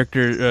linked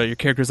character, your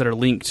characters that are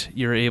linked,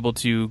 you're able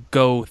to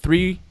go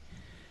three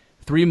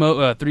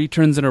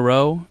turns in a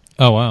row.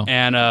 Oh wow!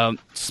 And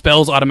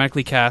spells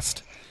automatically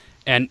cast,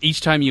 and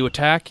each time you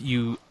attack,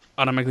 you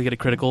automatically get a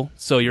critical.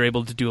 So you're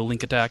able to do a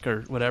link attack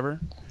or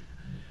whatever.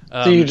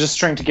 So you just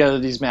string together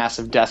these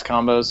massive death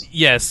combos.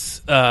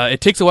 Yes,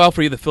 it takes a while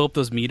for you to fill up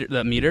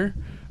that meter,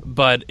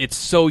 but it's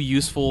so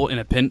useful in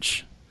a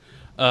pinch.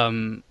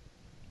 But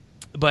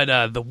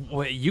the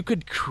way you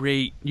could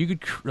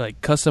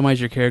customize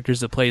your characters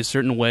to play a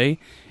certain way,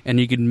 and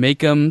you could make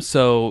them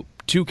so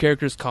two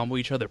characters combo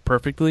each other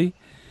perfectly.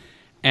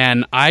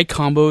 And I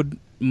comboed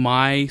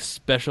my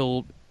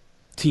special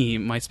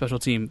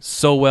team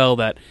so well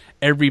that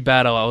every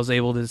battle I was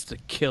able to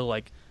kill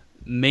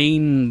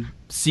main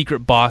secret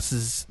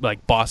bosses,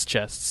 boss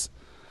chests.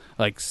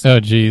 Oh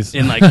jeez.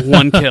 In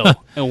one kill.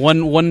 And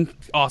one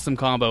awesome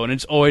combo, and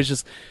it's always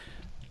just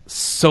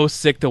so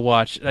sick to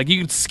watch.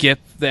 You could skip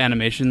the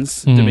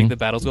animations to make the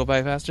battles go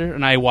by faster,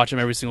 and I watch them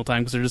every single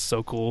time because they're just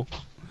so cool.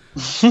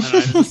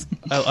 And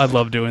I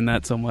love doing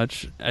that so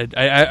much.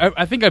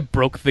 I think I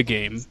broke the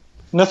game.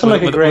 Nothing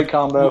like a great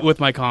combo. With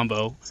my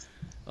combo.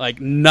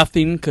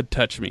 Nothing could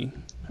touch me.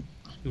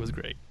 It was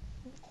great.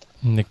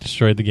 Nick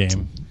destroyed the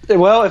game.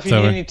 Well, if you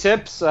need any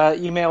tips,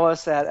 email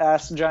us at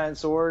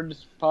AskGiantSword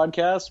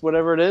Podcast,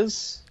 whatever it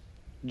is.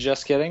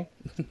 Just kidding.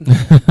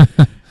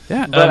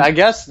 Yeah, But I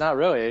guess not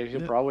really.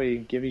 He'll probably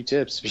give you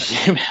tips if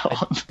you email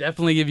him.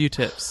 definitely give you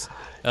tips.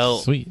 Oh,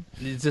 Sweet.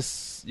 it's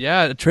just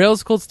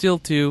Trails of Cold Steel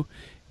 2.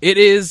 It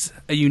is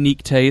a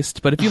unique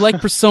taste, but if you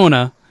like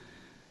Persona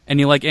and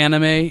you like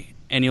anime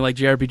and you like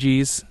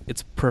JRPGs,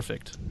 it's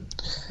perfect.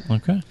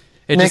 Okay.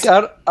 Nick,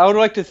 I would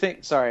like to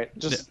think. Sorry,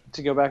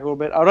 to go back a little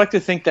bit. I would like to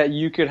think that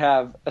you could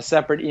have a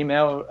separate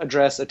email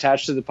address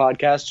attached to the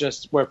podcast,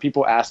 just where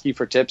people ask you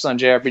for tips on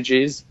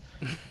JRPGs,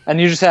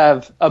 and you just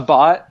have a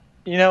bot,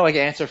 like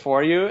answer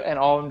for you, and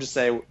all of them just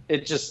say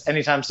it. Just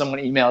anytime someone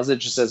emails, it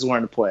just says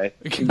learn to play.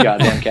 You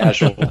goddamn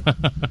casual.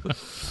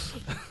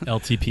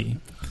 LTP.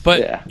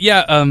 But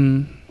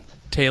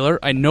Taylor,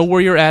 I know where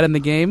you're at in the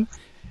game,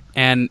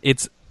 and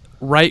it's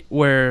right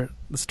where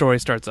the story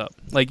starts up.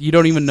 Like, you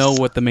don't even know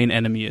what the main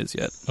enemy is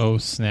yet. Oh,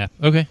 snap.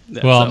 Okay.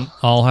 Yeah, well,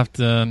 I'll have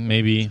to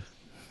maybe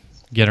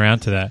get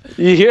around to that.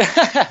 You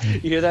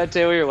hear that,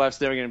 Taylor? Your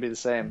life's never going to be the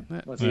same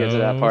once you get to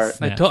that part.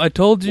 Snap. I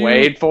told you.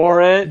 Wait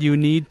for it. You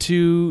need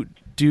to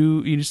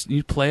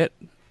you play it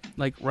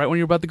like right when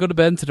you're about to go to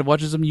bed. Instead of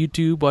watching some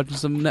YouTube, watching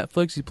some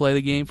Netflix, you play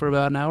the game for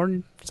about an hour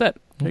and set.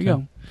 There you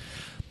go.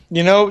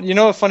 You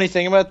know a funny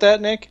thing about that,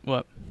 Nick?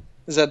 What?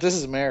 Is that this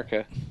is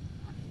America.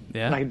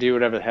 Yeah. And I can do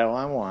whatever the hell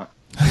I want.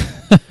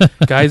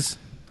 Guys,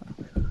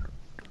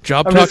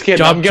 job I'm talk. just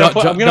kidding. I'm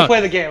gonna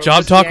play the game.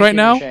 Job talk right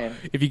now.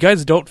 If you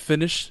guys don't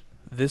finish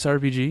this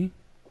RPG,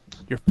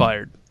 you're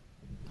fired.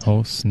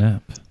 Oh,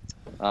 snap.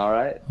 All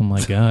right. Oh,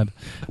 my God.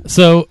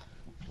 So,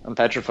 I'm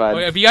petrified.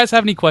 If you guys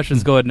have any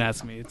questions, go ahead and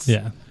ask me.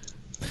 yeah.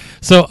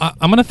 So,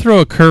 I'm going to throw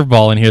a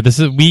curveball in here.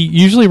 We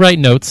usually write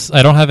notes.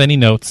 I don't have any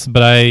notes,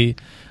 but I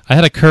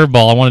had a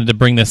curveball. I wanted to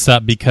bring this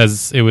up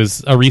because it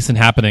was a recent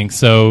happening.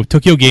 So,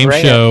 Tokyo Game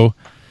Show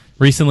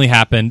recently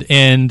happened,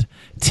 and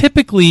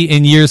typically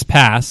in years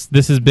past,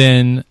 this has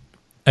been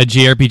a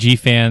JRPG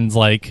fan's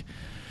like,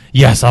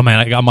 yes, oh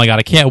my God,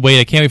 I can't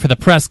wait for the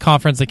press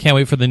conference, I can't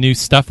wait for the new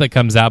stuff that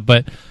comes out.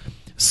 But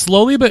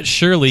slowly but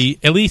surely,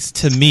 at least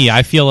to me,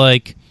 I feel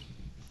like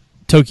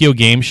Tokyo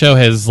Game Show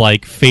has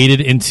like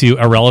faded into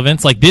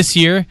irrelevance. Like this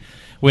year,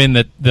 when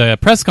the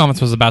press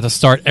conference was about to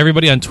start,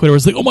 everybody on Twitter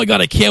was like, oh my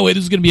God, I can't wait,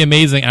 this is going to be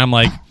amazing. And I'm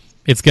like,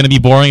 it's going to be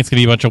boring, it's going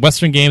to be a bunch of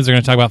Western games, they're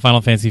going to talk about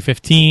Final Fantasy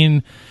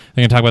 15,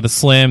 they're going to talk about the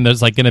Slim.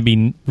 There's like going to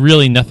be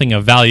really nothing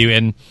of value.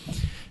 And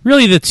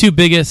really the two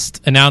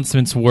biggest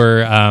announcements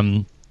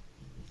were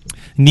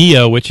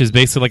Neo, which is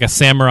basically like a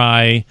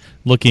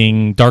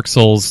samurai-looking Dark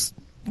Souls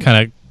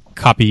kind of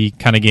copy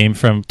kind of game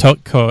from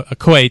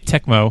Koei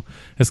Tecmo,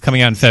 is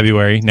coming out in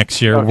February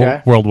next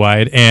year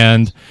worldwide.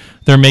 And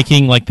they're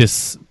making like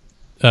this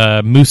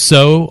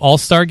Musou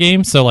All-Star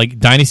game. So like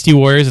Dynasty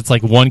Warriors, it's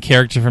like one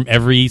character from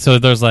every... So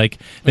there's like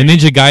the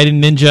Ninja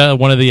Gaiden ninja,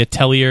 one of the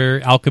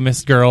Atelier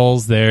Alchemist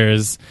girls.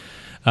 There's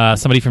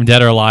somebody from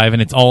Dead or Alive,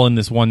 and it's all in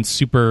this one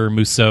Super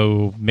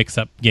Musou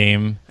mix-up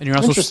game. And you're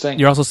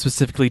also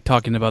specifically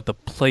talking about the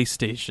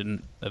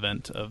PlayStation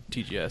event of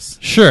TGS.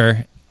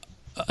 Sure.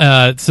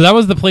 So that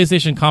was the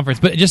PlayStation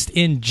conference. But just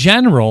in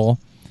general,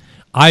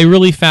 I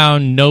really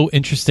found no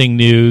interesting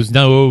news,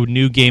 no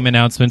new game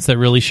announcements that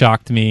really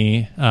shocked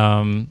me.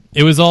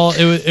 It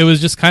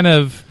was just kind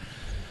of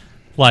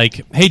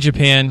like, hey,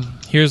 Japan,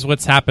 here's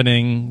what's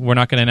happening. We're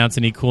not going to announce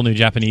any cool new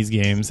Japanese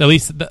games. At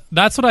least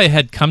that's what I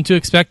had come to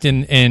expect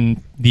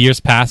in the years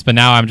past, but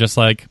now I'm just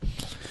like,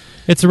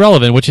 it's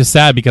irrelevant, which is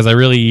sad because I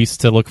really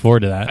used to look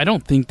forward to that. I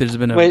don't think there's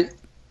been Wait.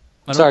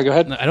 Sorry, go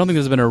ahead. I don't think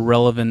there's been a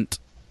relevant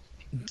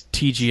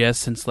TGS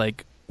since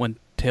like when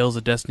Tales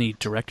of Destiny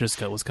Director's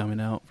Cut was coming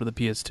out for the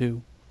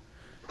PS2.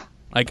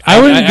 Like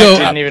I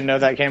didn't even know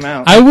that came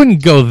out. I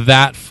wouldn't go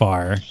that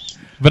far,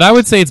 but I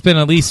would say it's been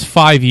at least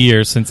 5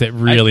 years since it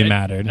really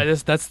mattered. I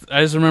just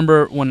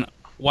remember when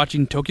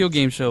watching Tokyo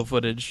Game Show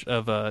footage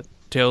of the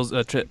Tales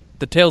of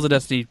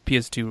Destiny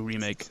PS2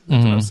 remake.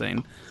 That's what I was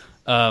saying.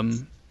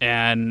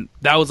 And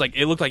that was like,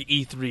 it looked like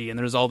E3, and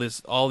there's all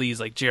these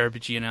like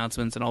JRPG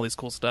announcements and all this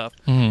cool stuff.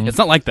 It's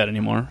not like that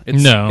anymore.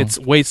 It's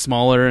way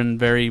smaller and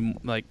very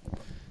like,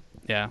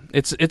 yeah,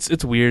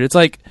 it's weird. It's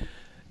like,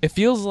 it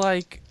feels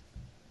like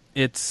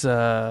it's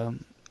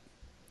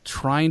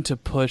trying to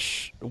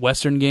push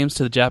Western games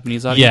to the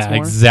Japanese audience more.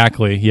 Yeah,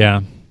 exactly. Yeah.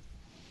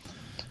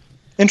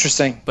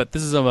 Interesting. But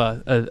this is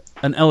an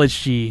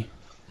LHG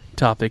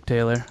topic,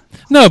 Taylor.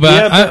 No,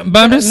 but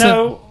I'm just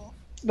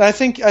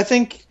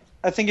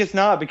I think it's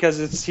not,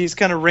 because he's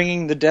kind of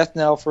ringing the death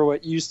knell for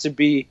what used to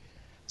be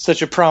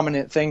such a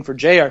prominent thing for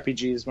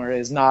JRPGs, where it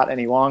is not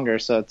any longer.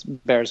 So it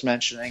bears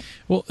mentioning.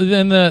 Well,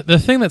 then the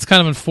thing that's kind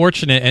of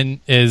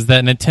unfortunate is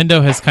that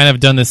Nintendo has kind of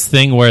done this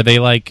thing where they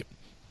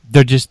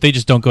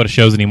just don't go to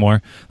shows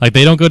anymore. Like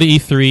they don't go to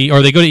E3,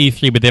 or they go to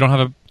E3, but they don't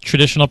have a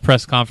traditional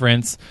press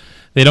conference.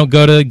 They don't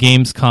go to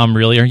Gamescom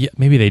really, or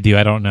maybe they do.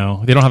 I don't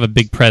know. They don't have a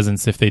big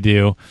presence if they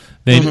do.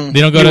 They don't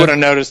go. You would have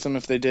noticed them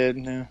if they did.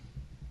 Yeah.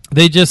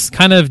 They just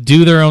kind of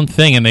do their own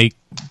thing, and I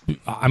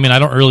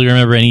don't really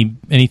remember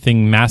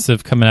anything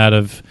massive coming out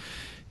of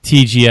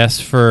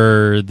TGS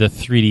for the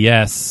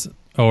 3DS.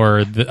 or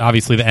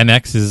obviously the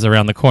NX is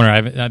around the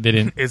corner. They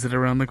didn't. Is it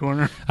around the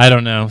corner? I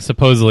don't know.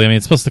 Supposedly, I mean,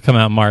 it's supposed to come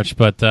out in March.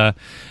 But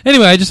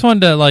anyway, I just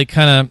wanted to like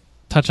kind of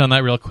touch on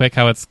that real quick.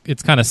 How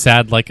it's kind of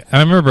sad. Like I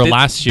remember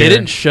last year they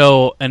didn't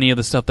show any of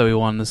the stuff that we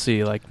wanted to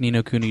see, like Ni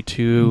no Kuni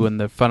 2 and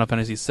the Final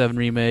Fantasy 7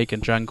 remake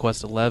and Dragon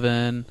Quest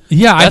 11.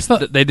 Yeah, I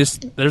thought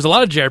there's a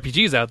lot of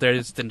JRPGs out there. They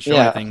just didn't show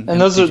anything. And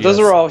those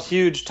are all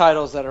huge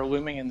titles that are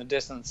looming in the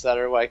distance that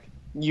are like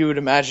you would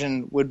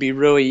imagine would be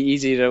really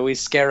easy to at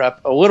least scare up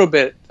a little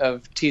bit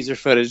of teaser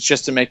footage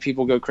just to make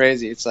people go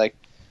crazy. It's like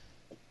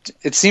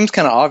it seems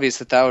kind of obvious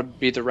that would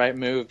be the right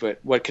move, but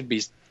what could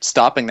be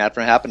stopping that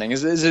from happening?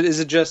 Is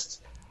it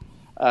just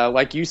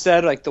like you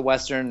said, like the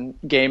Western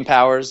game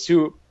powers,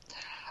 who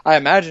I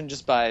imagine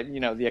just by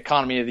the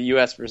economy of the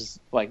U.S. versus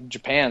like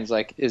Japan's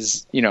like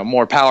is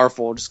more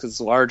powerful just because it's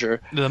larger.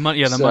 The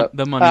money,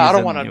 the money. I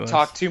don't want to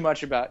talk too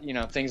much about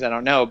things I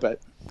don't know, but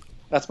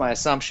that's my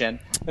assumption.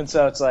 And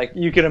so it's like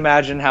you could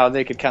imagine how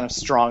they could kind of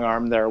strong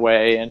arm their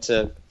way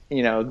into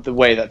the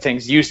way that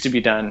things used to be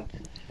done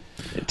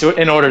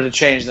in order to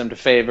change them to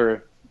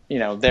favor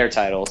their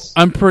titles.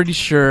 I'm pretty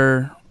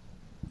sure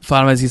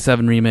Final Fantasy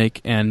 7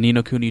 remake and Ni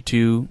no Kuni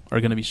 2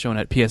 are going to be shown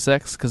at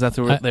PSX because that's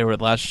where they were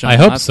last shown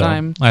last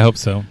time. I hope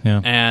so.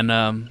 Yeah. And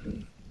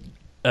I'm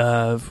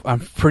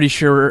pretty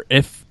sure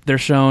if they're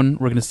shown,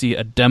 we're going to see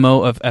a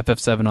demo of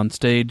FF7 on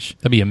stage.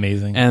 That'd be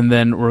amazing. And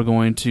then we're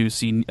going to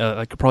see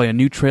probably a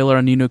new trailer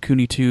on Ni no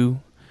Kuni 2,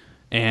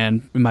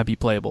 and it might be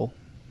playable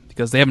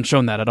because they haven't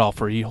shown that at all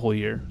for a whole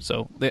year.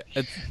 So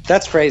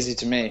that's crazy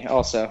to me.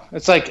 Also,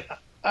 it's like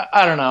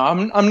I don't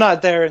know. I'm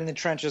not there in the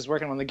trenches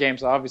working on the game,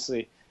 so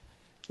obviously,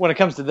 when it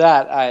comes to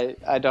that,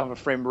 I don't have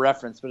a frame of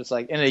reference. But it's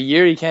like in a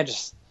year, you can't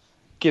just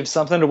give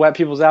something to whet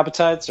people's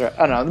appetites, or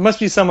I don't know. There must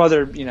be some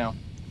other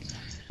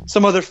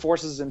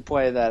forces in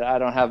play that I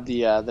don't have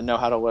the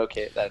know-how to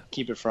locate that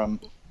keep it from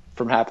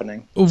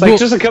happening. It's like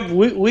just a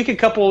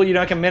couple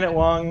like a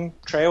minute-long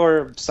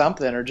trailer or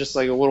something, or just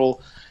like a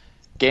little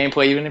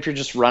gameplay, even if you're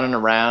just running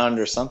around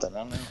or something. I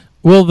don't know.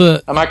 Well,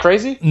 am I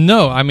crazy?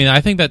 No, I mean,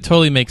 I think that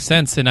totally makes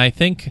sense, and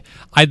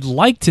I'd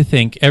like to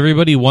think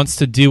everybody wants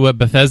to do what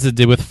Bethesda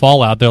did with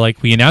Fallout. They're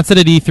like, we announced it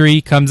at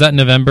E3, comes out in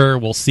November,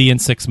 we'll see in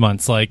 6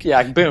 months. Like,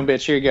 yeah, boom,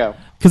 bitch, here you go.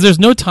 Because there's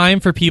no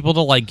time for people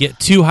to like get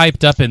too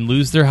hyped up and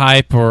lose their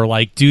hype, or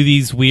like do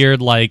these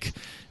weird like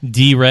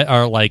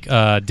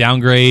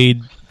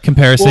downgrade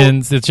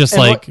comparisons. It's just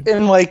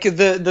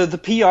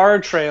the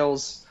PR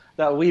trails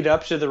that lead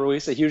up to the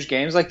release of huge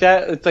games like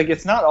that. It's like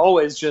it's not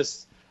always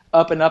just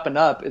up and up and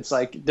up. It's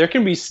like there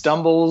can be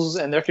stumbles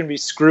and there can be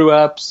screw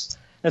ups.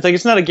 It's like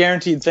it's not a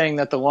guaranteed thing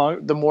that the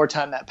more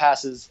time that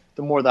passes,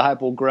 the more the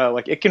hype will grow.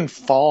 Like it can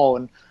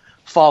fall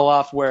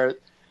off where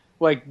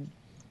like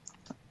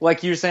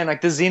you were saying,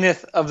 like the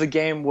zenith of the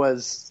game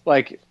was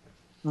like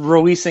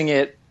releasing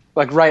it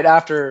like right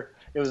after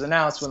it was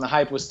announced when the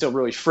hype was still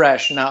really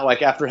fresh, not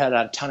like after it had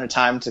a ton of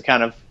time to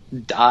kind of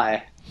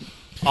die.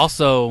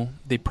 Also,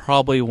 they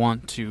probably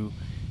want to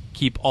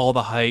keep all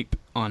the hype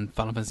on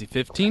Final Fantasy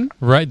 15.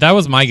 Right, that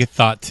was my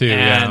thought too.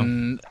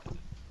 And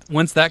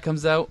once that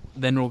comes out,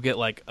 then we'll get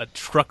like a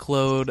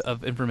truckload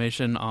of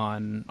information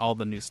on all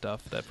the new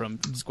stuff from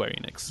Square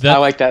Enix. I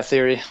like that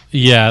theory.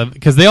 Yeah,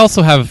 because they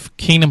also have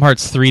Kingdom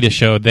Hearts 3 to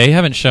show. They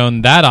haven't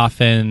shown that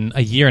off in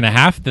a year and a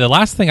half. The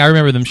last thing I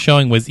remember them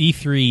showing was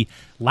E3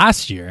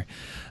 last year.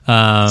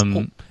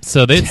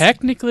 So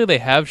technically they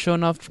have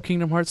shown off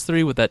Kingdom Hearts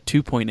 3 with that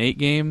 2.8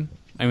 game.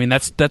 I mean,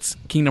 that's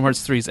Kingdom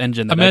Hearts 3's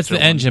engine. I mean, that's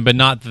the engine, but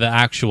not the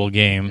actual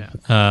game.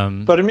 Yeah.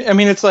 But I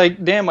mean, it's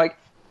like, damn, like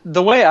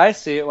the way I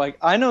see it, like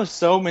I know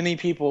so many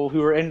people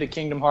who are into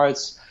Kingdom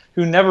Hearts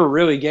who never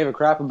really gave a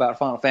crap about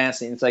Final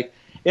Fantasy. And it's like,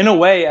 in a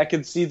way, I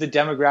could see the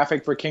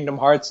demographic for Kingdom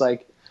Hearts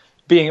like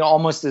being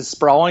almost as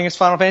sprawling as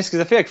Final Fantasy,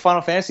 because I feel like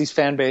Final Fantasy's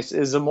fan base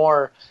is a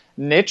more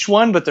niche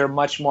one, but they're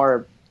much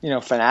more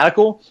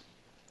fanatical.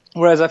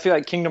 Whereas I feel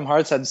like Kingdom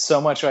Hearts had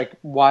so much like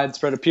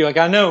widespread appeal. Like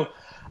I know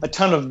a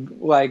ton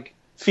of like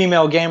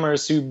female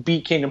gamers who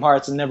beat Kingdom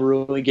Hearts and never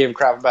really gave a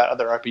crap about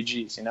other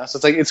RPGs, So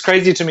it's like it's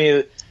crazy to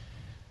me.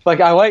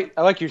 Like I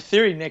like your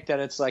theory, Nick, that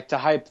it's like to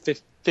hype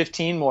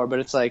 15 more, but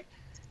it's like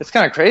it's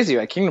kind of crazy.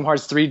 Like Kingdom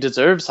Hearts 3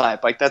 deserves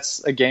hype. Like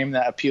that's a game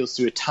that appeals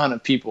to a ton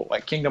of people.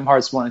 Like Kingdom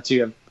Hearts 1 and 2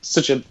 have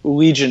such a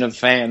legion of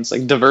fans,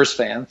 like diverse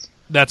fans.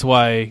 That's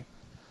why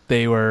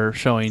they were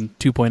showing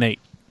 2.8.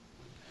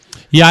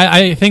 Yeah,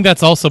 I think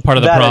that's also part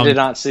of the problem. I did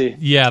not see.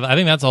 Yeah, I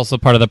think that's also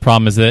part of the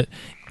problem is that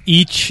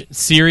each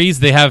series,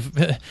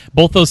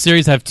 both those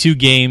series have 2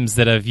 games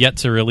that have yet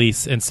to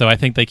release, and so I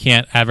think they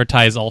can't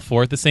advertise all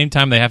 4 at the same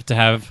time. They have to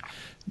have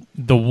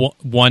the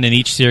one in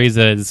each series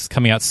that is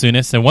coming out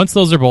soonest, and once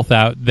those are both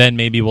out, then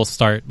maybe we'll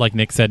start, like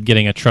Nick said,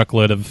 getting a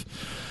truckload of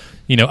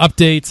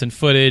updates and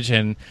footage.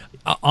 And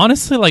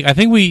honestly, like I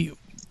think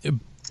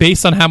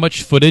based on how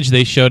much footage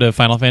they showed of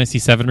Final Fantasy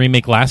VII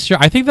Remake last year,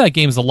 I think that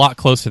game's a lot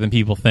closer than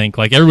people think.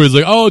 Like, everybody's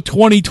like, oh,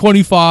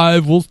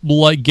 2025, we'll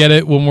like, get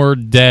it when we're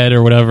dead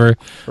or whatever.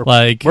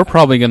 We're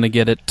probably going to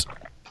get it.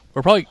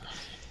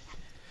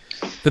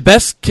 The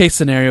best case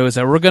scenario is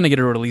that we're going to get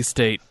a release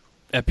date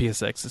at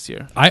PSX this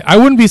year. I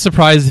wouldn't be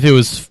surprised if it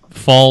was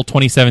fall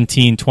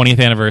 2017, 20th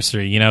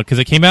anniversary, because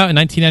it came out in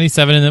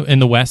 1997 in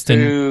the West.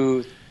 And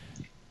Dude,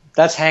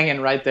 that's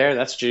hanging right there.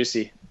 That's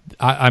juicy.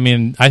 I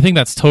mean, I think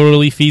that's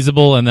totally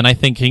feasible, and then I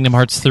think Kingdom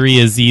Hearts 3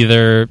 is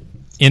either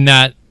in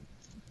that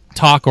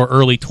talk or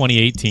early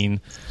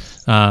 2018.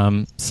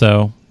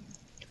 So,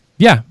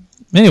 yeah.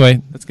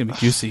 Anyway. That's going to be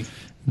juicy.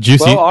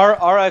 Juicy. Well,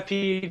 our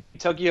RIP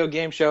Tokyo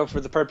Game Show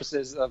for the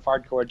purposes of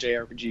hardcore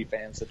JRPG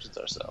fans such as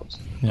ourselves.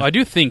 Yeah. Well, I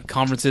do think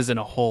conferences in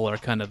a whole are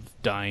kind of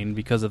dying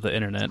because of the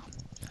internet.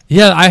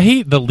 Yeah, I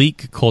hate the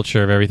leak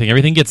culture of everything.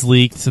 Everything gets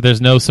leaked, so there's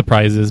no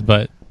surprises,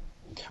 but...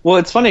 Well,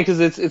 it's funny because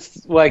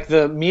it's like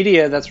the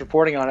media that's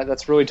reporting on it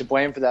that's really to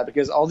blame for that,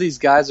 because all these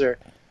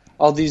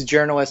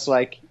journalists,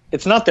 like,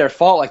 it's not their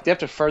fault. Like, they have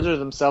to further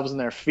themselves in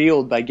their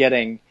field by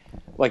getting...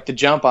 like the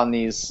jump on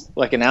these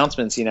like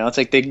announcements, it's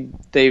like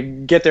they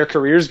get their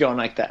careers going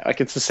like that.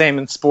 Like it's the same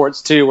in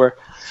sports too, where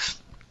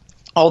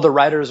all the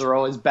writers are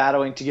always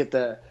battling to get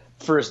the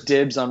first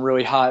dibs on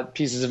really hot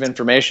pieces of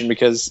information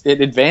because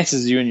it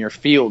advances you in your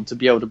field to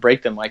be able to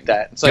break them like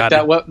that. It's like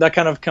that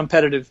kind of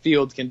competitive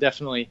field can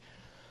definitely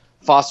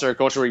foster a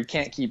culture where you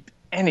can't keep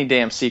any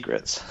damn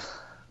secrets.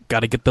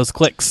 Got to get those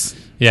clicks.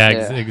 Yeah,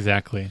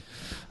 exactly.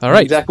 All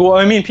right. Exactly. Well,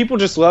 I mean, people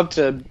just love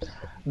to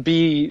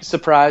be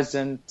surprised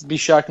and be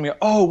shocked and go,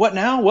 oh, what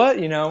now? What?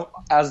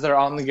 As they're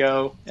on the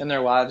go in their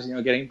lives,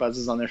 getting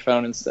buzzes on their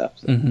phone and stuff.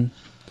 So. Mm-hmm.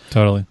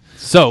 Totally.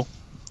 So,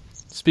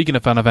 speaking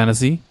of Final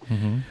Fantasy,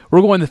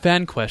 we're going to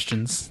fan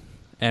questions,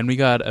 and we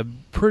got a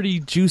pretty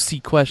juicy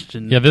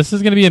question. Yeah, this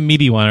is going to be a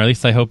meaty one, or at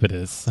least I hope it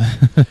is.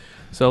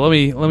 So let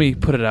me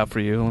put it out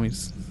for you. Let me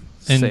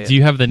And do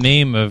you have the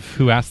name of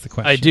who asked the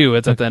question? I do.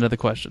 It's at the end of the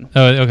question.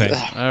 Oh, okay.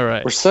 All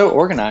right. We're so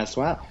organized.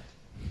 Wow.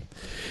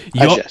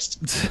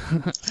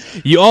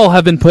 You all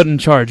have been put in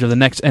charge of the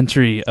next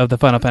entry of the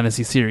Final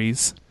Fantasy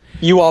series.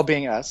 You all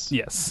being us.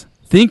 Yes.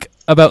 Think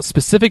about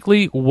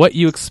specifically what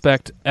you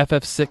expect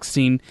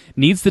FF16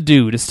 needs to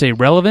do to stay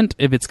relevant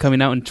if it's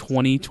coming out in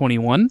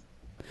 2021,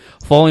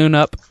 following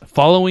up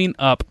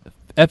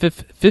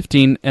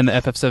FF15 and the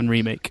FF7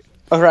 remake.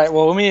 All right,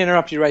 well, let me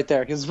interrupt you right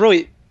there, because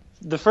really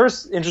the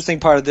first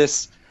interesting part of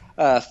this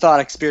thought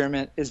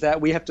experiment is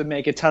that we have to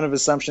make a ton of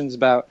assumptions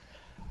about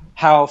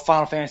how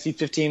Final Fantasy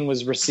 15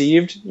 was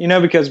received,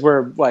 because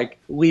we're like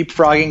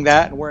leapfrogging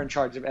that and we're in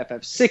charge of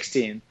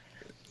FF16.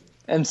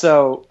 And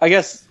so I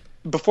guess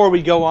before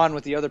we go on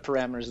with the other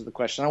parameters of the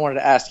question, I wanted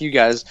to ask you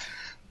guys,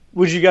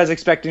 would you guys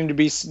expecting to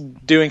be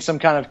doing some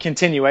kind of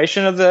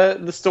continuation of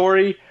the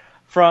story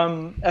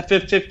from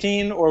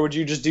FF15, or would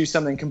you just do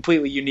something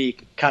completely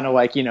unique, kind of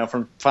like,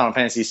 from Final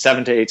Fantasy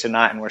 7 to 8 to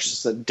 9, where it's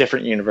just a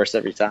different universe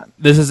every time?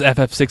 This is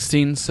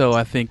FF16, so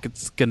I think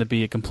it's going to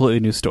be a completely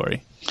new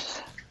story.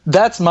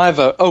 That's my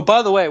vote. Oh,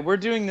 by the way, we're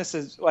doing this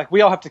as like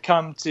we all have to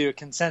come to a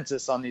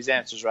consensus on these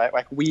answers, right?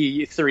 Like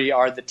we three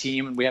are the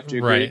team, and we have to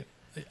agree. Right.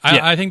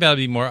 I think that would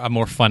be a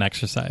more fun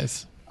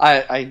exercise.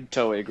 I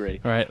totally agree.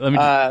 All right, let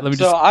me.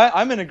 So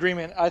I'm in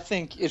agreement. I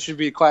think it should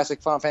be a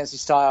classic Final Fantasy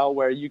style,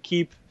 where you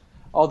keep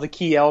all the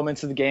key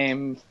elements of the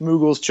game: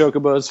 Moogles,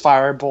 Chocobos,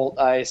 Fire, Bolt,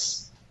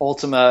 Ice,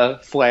 Ultima,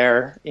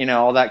 Flare,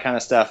 all that kind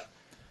of stuff.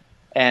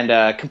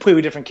 And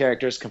completely different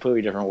characters,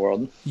 completely different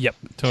world. Yep,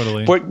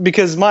 totally.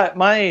 Because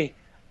my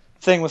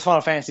thing with Final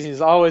Fantasy is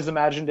I always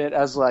imagined it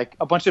as like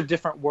a bunch of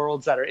different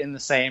worlds that are in the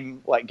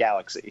same like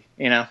galaxy,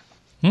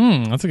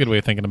 That's a good way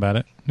of thinking about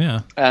it. Yeah.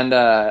 And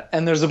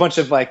there's a bunch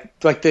of like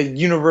the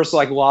universal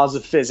like laws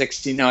of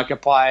physics, like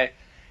apply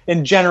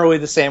in generally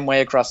the same way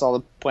across all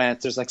the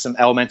planets. There's like some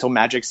elemental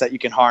magics that you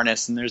can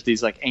harness, and there's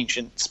these like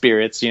ancient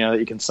spirits, that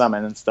you can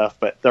summon and stuff,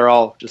 but they're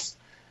all just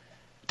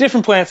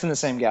different planets in the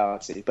same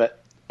galaxy.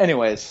 But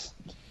anyways,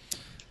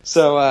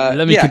 so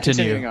let me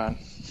continue. Continuing on.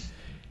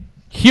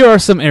 Here are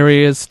some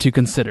areas to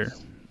consider.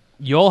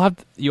 You all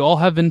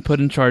have been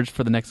put in charge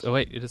for the next. Oh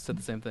wait, you just said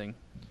the same thing.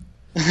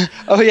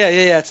 Oh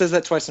yeah. It says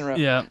that twice in a row.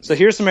 Yeah. So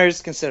here's some areas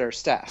to consider.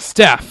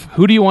 Staff.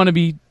 Who do you want to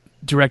be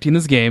directing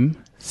this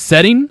game?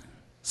 Setting,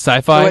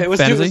 sci-fi,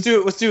 fantasy.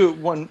 Let's do it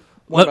one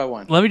by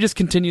one. Let me just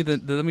continue.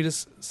 Let me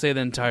just say the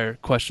entire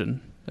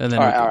question, and then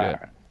all we can right.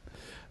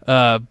 do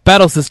it.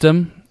 Battle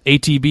system,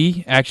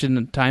 ATB, action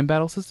and time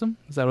battle system.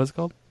 Is that what it's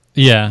called?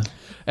 Yeah.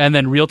 And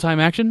then real-time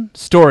action.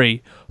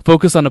 Story.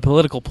 Focus on a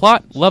political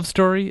plot. Love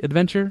story.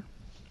 Adventure.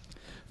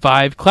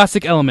 5.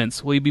 Classic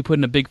elements. Will you be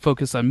putting a big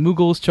focus on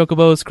Moogles,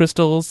 Chocobos,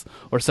 crystals,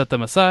 or set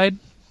them aside?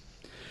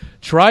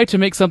 Try to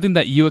make something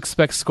that you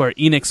expect Square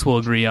Enix will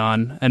agree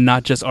on, and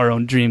not just our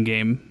own dream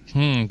game.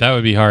 That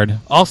would be hard.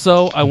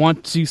 Also, I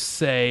want to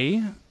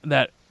say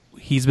that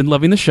he's been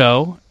loving the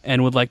show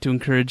and would like to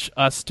encourage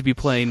us to be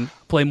play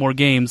more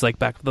games like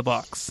Back to the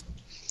Box.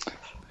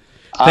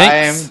 Thanks.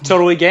 I am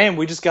totally game.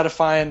 We just got to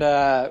find.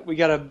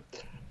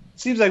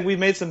 Seems like we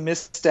made some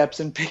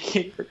missteps in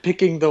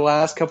picking the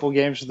last couple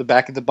games for the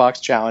Back of the Box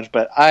challenge,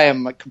 but I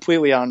am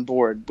completely on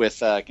board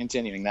with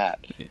continuing that.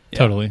 Yeah.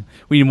 Totally.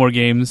 We need more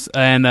games,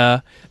 and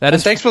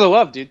thanks for the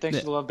love, dude. Thanks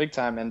for the love, big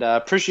time, and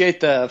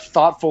appreciate the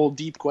thoughtful,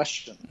 deep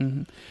question.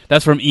 Mm-hmm.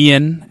 That's from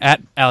Ian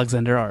at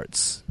Alexander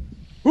Arts.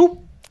 Whoop.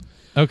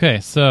 Okay,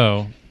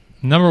 so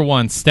number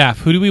one, staff.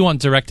 Who do we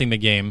want directing the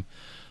game?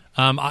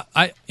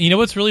 You know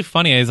what's really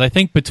funny is I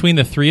think between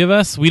the three of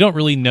us, we don't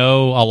really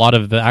know a lot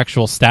of the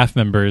actual staff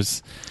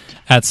members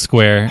at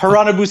Square.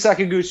 Haranabu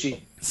Sakaguchi.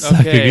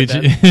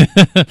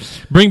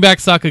 Sakaguchi. Bring back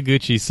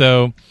Sakaguchi.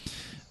 So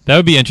that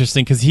would be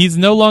interesting because he's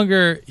no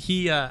longer.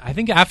 I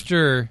think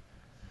after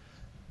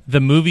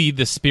the movie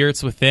The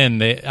Spirits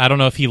Within, I don't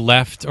know if he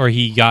left or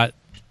he got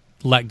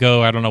let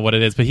go. I don't know what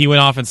it is, but he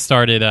went off and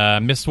started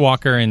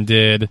Mistwalker and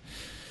did,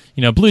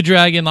 Blue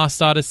Dragon,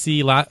 Lost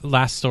Odyssey,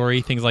 Last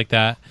Story, things like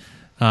that.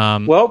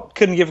 Well,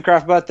 couldn't give a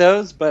crap about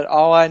those, but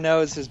all I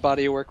know is his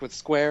body of work with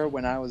Square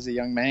when I was a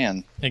young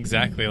man.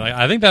 Exactly.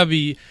 I think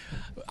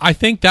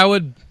that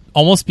would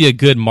almost be a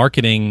good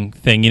marketing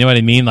thing. You know what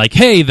I mean? Like,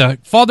 hey, the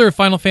father of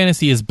Final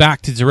Fantasy is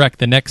back to direct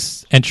the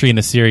next entry in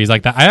the series.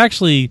 Like that, I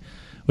actually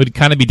would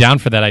kind of be down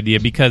for that idea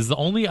because the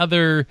only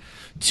other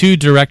two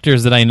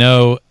directors that I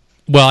know,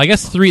 well, I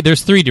guess three.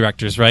 There's three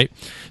directors, right?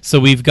 So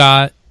we've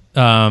got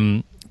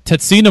Tetsuya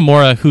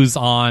Nomura, who's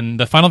on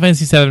the Final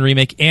Fantasy VII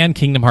Remake and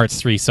Kingdom Hearts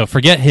 3. So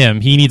forget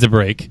him. He needs a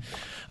break.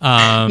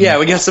 Yeah,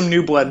 we got some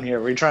new blood in here.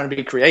 We're trying to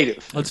be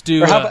creative. Let's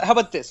do... Or how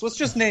about this? Let's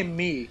just name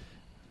me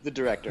the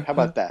director. How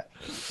about that?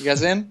 You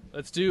guys in?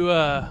 Let's do...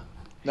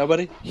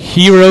 Nobody?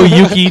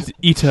 Hiroyuki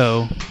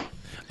Ito.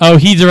 Oh,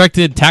 he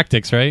directed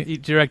Tactics, right? He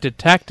directed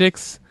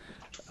Tactics,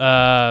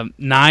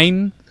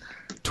 9,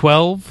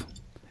 12,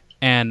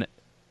 and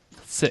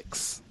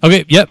 6.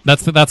 Okay, yep,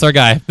 that's our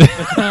guy.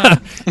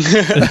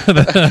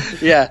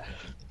 Yeah,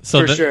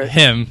 so for sure.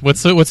 Him.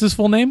 What's his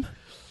full name?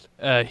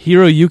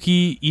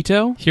 Hiroyuki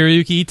Ito.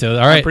 Hiroyuki Ito.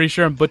 All right. I'm pretty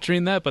sure I'm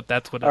butchering that, but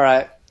that's what. All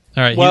right.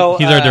 Well,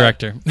 he's our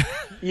director.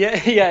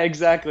 Yeah,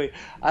 exactly.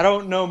 I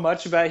don't know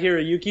much about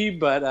Hiroyuki,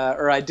 but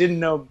or I didn't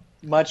know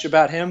much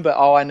about him, but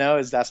all I know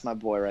is that's my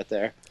boy right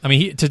there. I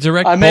mean, to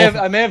direct. I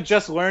may have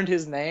just learned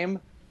his name,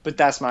 but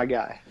that's my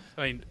guy.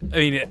 I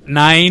mean,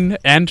 9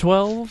 and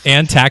 12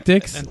 and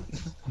Tactics.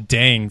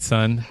 Dang,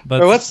 son.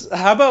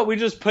 How about we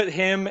just put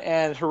him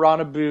and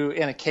Haranabu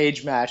in a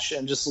cage match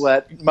and just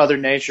let Mother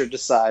Nature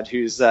decide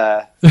who's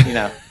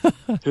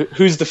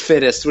who's the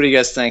fittest? What do you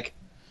guys think?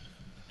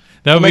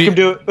 We'll make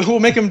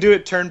him do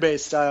it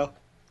turn-based style.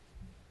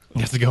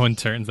 You have to go in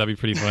turns. That'd be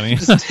pretty funny.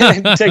 Just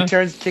take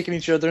turns kicking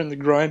each other in the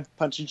groin,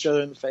 punching each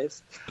other in the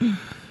face.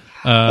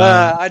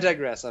 I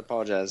digress. I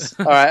apologize.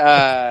 All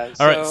right.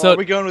 So are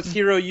we going with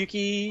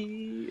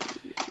Hiroyuki?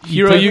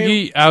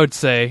 Hiroyuki, I would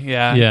say,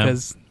 yeah.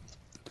 Because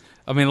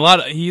I mean,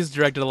 he's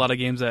directed a lot of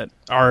games that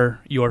are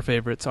your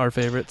favorites, our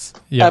favorites.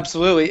 Yeah.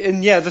 Absolutely.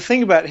 And yeah, the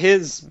thing about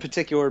his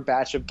particular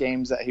batch of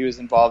games that he was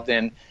involved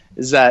in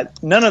is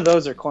that none of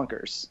those are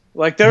clunkers.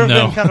 Like there have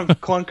been kind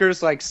of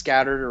clunkers like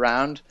scattered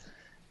around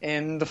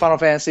in the Final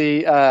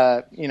Fantasy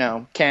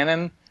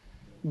canon,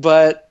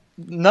 but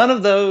none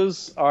of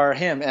those are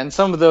him, and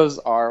some of those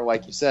are,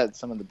 like you said,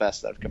 some of the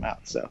best that have come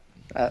out. So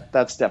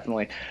that's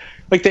definitely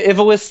like the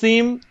Ivalice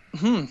theme.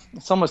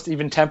 It's almost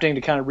even tempting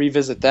to kind of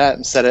revisit that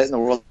and set it in the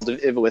world of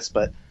Ivalice,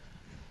 but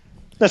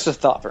that's a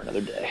thought for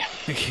another day.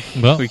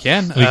 Well, we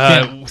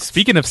can.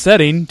 Speaking of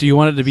setting, do you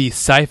want it to be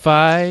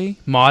sci-fi,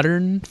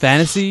 modern,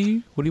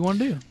 fantasy? What do you want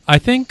to do? I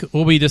think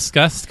what we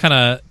discussed kind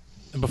of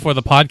before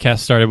the podcast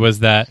started was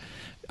that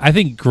I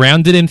think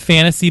grounded in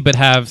fantasy, but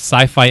have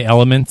sci-fi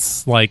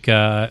elements like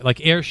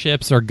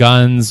airships or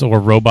guns or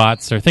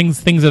robots or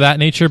things of that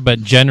nature,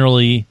 but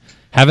generally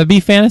have it be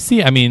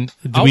fantasy. I mean,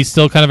 do we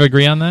still kind of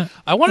agree on that?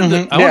 I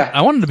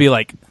wanted to be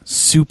like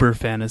super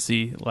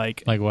fantasy,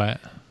 like what?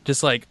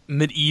 Just like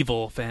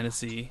medieval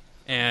fantasy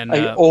and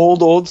like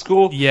old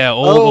school. Yeah,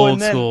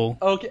 old school.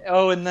 Okay.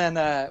 Oh, and then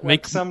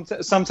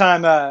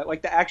sometime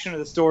like the action of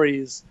the story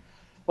is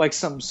like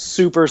some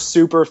super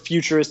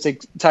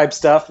futuristic type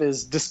stuff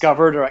is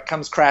discovered or it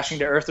comes crashing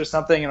to Earth or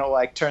something, and it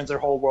like turns their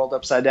whole world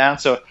upside down.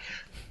 So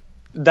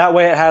that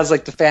way it has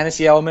like the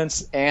fantasy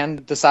elements and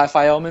the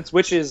sci-fi elements,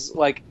 which is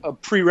like a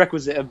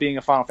prerequisite of being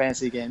a Final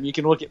Fantasy game. You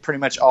can look at pretty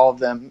much all of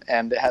them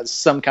and it has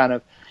some kind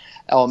of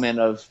element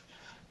of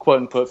quote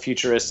unquote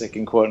futuristic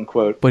and quote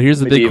unquote But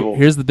here's medieval.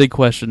 Here's the big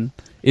question.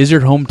 Is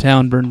your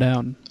hometown burned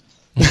down?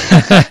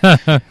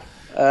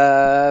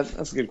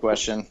 That's a good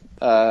question.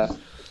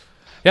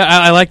 Yeah,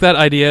 I like that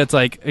idea. It's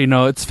like,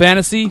 it's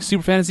fantasy,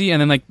 super fantasy, and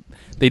then like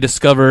they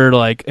discover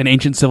like an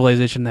ancient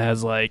civilization that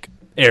has like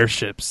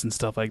airships and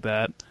stuff like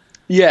that.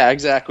 Yeah,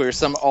 exactly. Or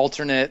some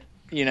alternate,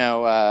 they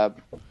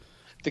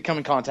come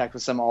in contact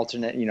with some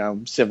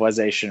alternate,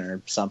 civilization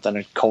or something,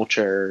 a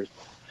culture.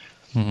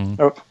 Mm-hmm.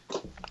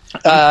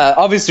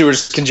 Obviously, we're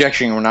just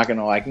conjecturing. We're not going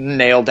to like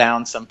nail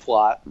down some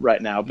plot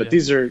right now, but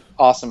these are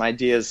awesome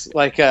ideas.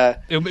 Like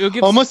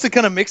almost to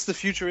kind of mix the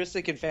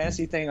futuristic and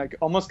fantasy thing, like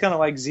almost kind of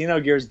like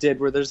Xenogears did,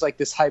 where there's like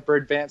this hyper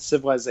advanced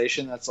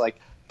civilization that's like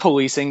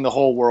policing the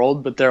whole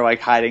world, but they're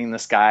like hiding in the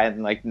sky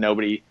and like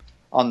nobody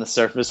on the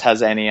surface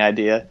has any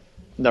idea.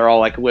 They're all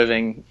like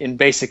living in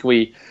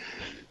basically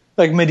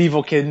like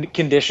medieval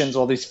conditions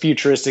while these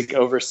futuristic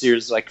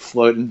overseers like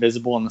float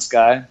invisible in the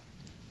sky.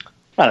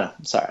 I don't know.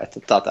 Sorry, I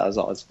thought that was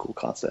always a cool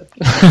concept.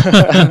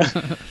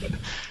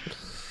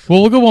 Well,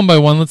 we'll go one by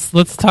one.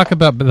 Let's talk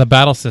about the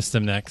battle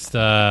system next.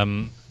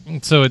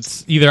 So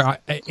it's either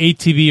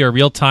ATV or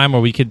real time,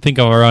 or we could think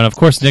of our own. Of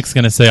course, Nick's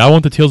going to say, "I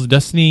want the Tales of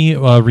Destiny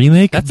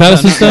remake battle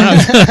system."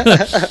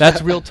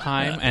 That's real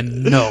time,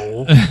 and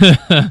no.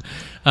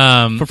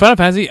 For Final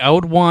Fantasy, I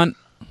would want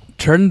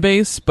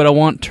turn-based, but I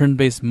want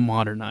turn-based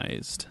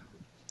modernized.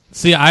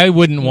 See, I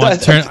wouldn't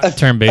want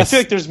turn-based. I feel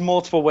like there's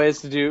multiple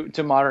ways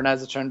to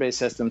modernize a turn-based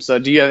system. So,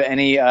 do you have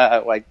any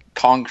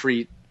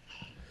concrete,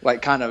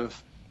 kind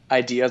of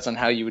ideas on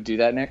how you would do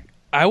that, Nick?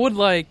 I would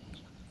like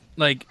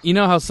you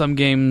know how some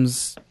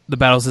games the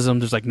battle system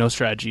there's no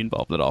strategy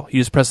involved at all.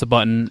 You just press a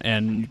button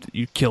and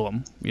you kill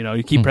them.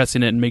 You keep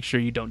pressing it and make sure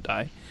you don't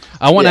die.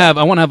 I want to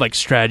have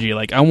strategy.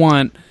 I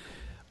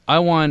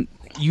want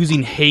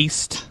using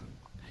haste,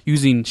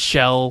 using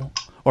shell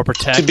or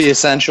protect to be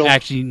essential.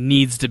 Actually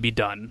needs to be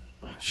done.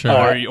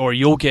 Sure. Or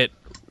you'll get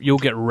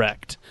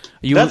wrecked.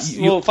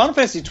 Final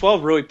Fantasy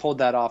 12 really pulled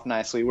that off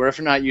nicely. Where if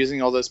you're not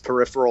using all those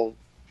peripheral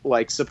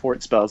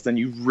support spells, then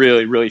you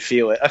really, really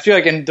feel it. I feel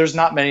like there's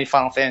not many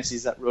Final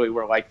Fantasies that really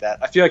were like that.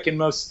 I feel like in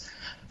most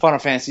Final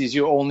Fantasies,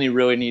 you only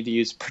really need to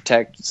use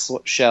protect,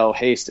 shell,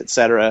 haste,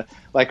 etc.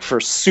 For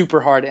super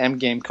hard end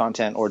game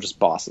content or just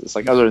bosses.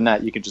 Other than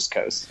that, you could just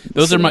coast.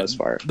 Those are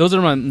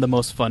the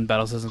most fun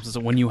battle systems. Is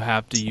when you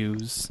have to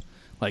use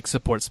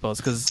support spells,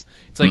 because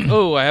it's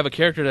oh, I have a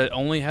character that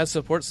only has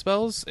support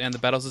spells, and the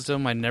battle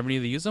system I never need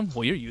to use them.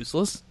 Well, you're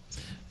useless.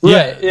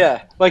 Right,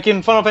 yeah.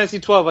 In Final Fantasy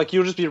 12,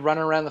 you'll just be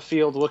running around the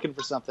field looking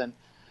for something,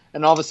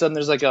 and all of a sudden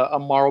there's a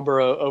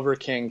Marlboro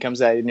Overking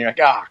comes at you, and you're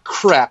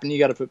crap, and you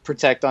got to put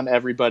protect on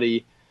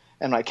everybody,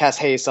 and cast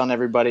haste on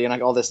everybody,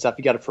 and all this stuff.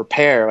 You got to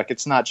prepare.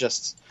 It's not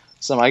just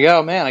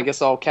oh man, I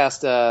guess I'll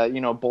cast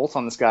bolt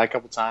on this guy a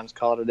couple times,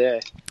 call it a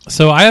day.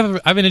 So I have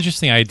an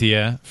interesting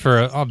idea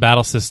for a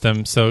battle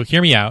system. So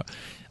hear me out.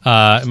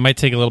 It might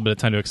take a little bit of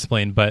time to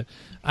explain, but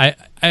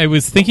I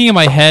was thinking in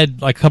my head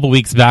a couple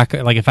weeks back,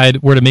 if I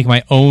were to make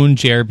my own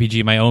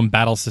JRPG, my own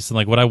battle system,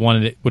 what I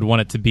would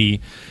want it to be,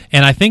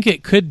 and I think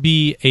it could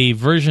be a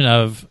version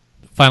of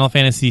Final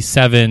Fantasy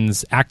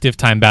VII's active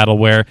time battle,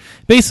 where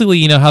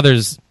basically how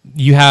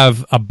you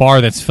have a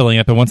bar that's filling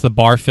up, and once the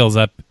bar fills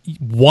up,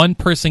 one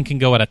person can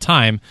go at a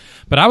time.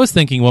 But I was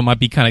thinking what might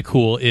be kind of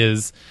cool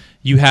is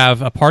you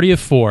have a party of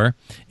 4,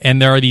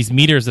 and there are these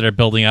meters that are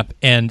building up,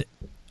 and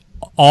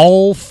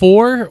all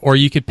 4, or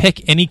you could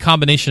pick any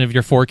combination of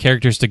your 4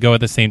 characters to go at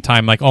the same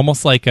time,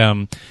 almost like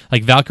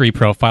Valkyrie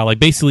profile.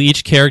 Basically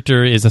each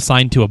character is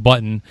assigned to a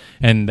button,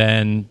 and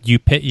then you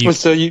pick.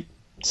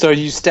 So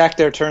you stack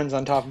their turns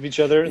on top of each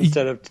other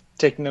instead of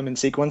taking them in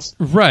sequence.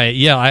 Right.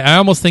 Yeah. I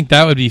almost think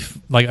that would be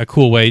a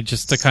cool way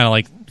just to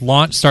kind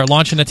of start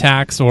launching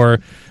attacks or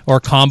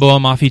combo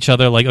them off each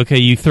other. Okay,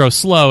 you throw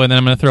slow, and then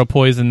I'm going to throw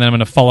poison, and then I'm going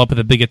to follow up with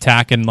a big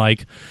attack, and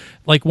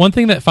one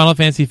thing that Final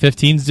Fantasy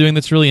 15 is doing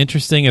that's really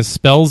interesting is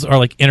spells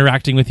are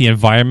interacting with the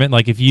environment.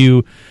 If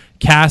you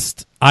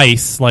cast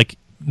ice,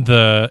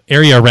 the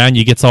area around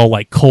you gets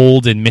all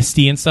cold and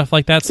misty and stuff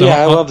like that. So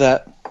yeah, I love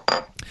that.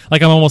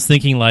 I'm almost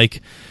thinking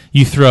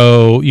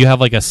you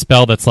have a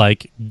spell that's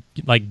like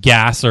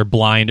gas or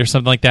blind or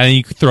something like that, and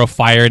you throw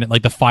fire, and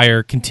the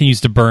fire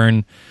continues to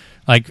burn,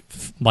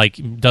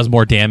 does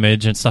more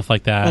damage and stuff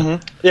like that.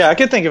 Mm-hmm. Yeah, I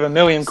could think of a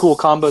million cool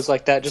combos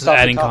like that just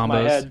off the top of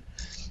my head.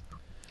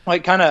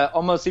 Kind of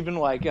almost even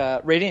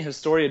Radiant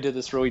Historia did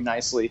this really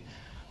nicely,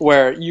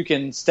 where you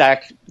can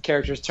stack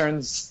characters'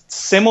 turns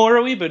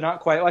similarly, but not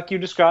quite like you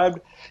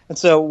described. And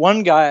so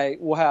one guy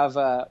will have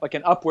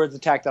an upwards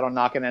attack that'll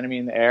knock an enemy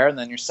in the air, and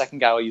then your second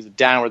guy will use a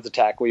downwards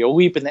attack where you'll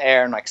leap in the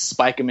air and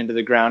spike him into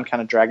the ground,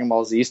 kind of Dragon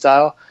Ball Z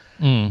style.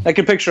 I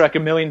could picture a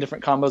million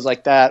different combos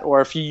like that.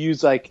 Or if you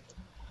use a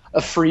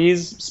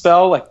freeze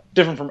spell,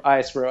 different from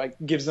ice, where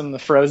it gives them the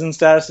frozen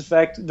status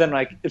effect, then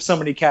if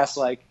somebody casts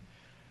a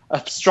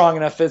strong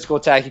enough physical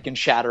attack, you can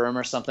shatter them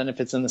or something if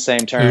it's in the same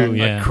turn. Ooh,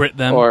 yeah. Crit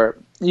them. Or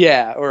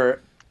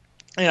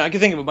I can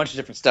think of a bunch of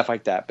different stuff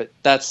like that, but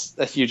that's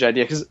a huge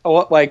idea. Because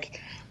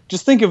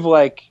just think of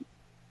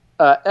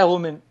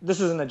Element.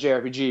 This isn't a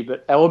JRPG,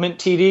 but Element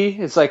TD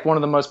is one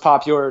of the most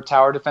popular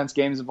tower defense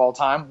games of all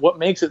time. What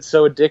makes it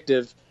so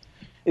addictive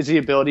is the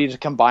ability to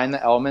combine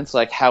the elements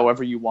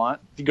however you want.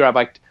 If you grab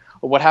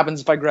what happens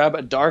if I grab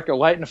a dark, a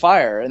light, and a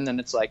fire, and then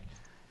it's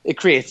it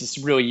creates this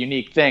really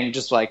unique thing,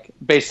 just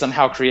based on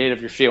how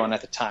creative you're feeling at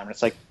the time. And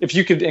it's if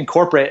you could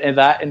incorporate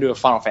that into a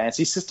Final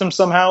Fantasy system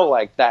somehow,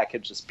 that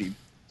could just be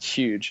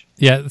huge.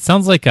 Yeah, it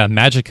sounds like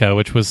Magica,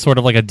 which was sort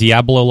of like a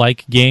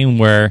Diablo-like game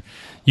where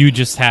you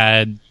just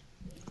had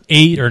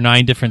 8 or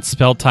 9 different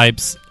spell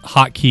types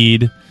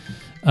hotkeyed,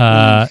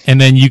 and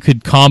then you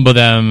could combo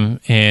them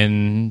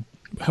in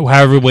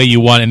however way you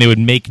want, and they would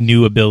make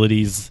new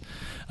abilities.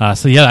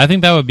 So yeah, I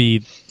think that would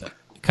be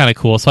kind of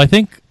cool. So I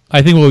think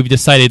what we've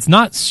decided, it's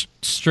not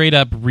straight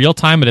up real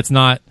time, but it's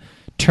not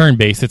turn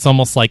based. It's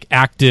almost like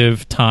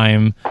active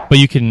time, but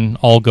you can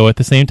all go at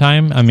the same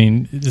time. I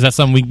mean, is that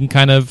something we can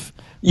kind of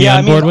be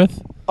on board with?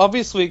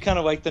 Obviously, kind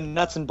of the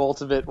nuts and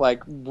bolts of it,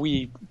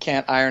 we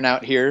can't iron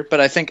out here,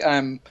 but I think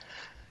I'm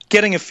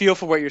getting a feel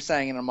for what you're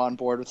saying, and I'm on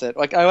board with it.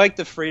 I like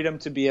the freedom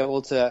to be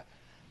able to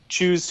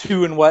choose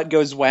who and what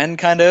goes when,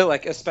 kind of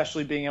like,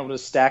 especially being able to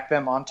stack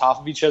them on top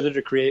of each other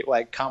to create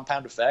like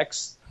compound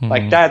effects.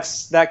 Like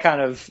that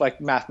kind of like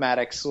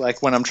mathematics,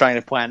 like when I'm trying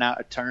to plan out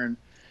a turn,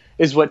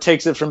 is what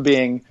takes it from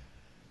being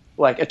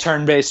like a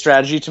turn-based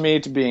strategy to me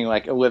to being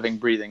like a living,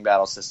 breathing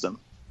battle system.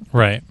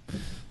 Right.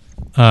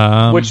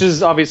 Which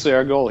is obviously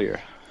our goal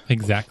here.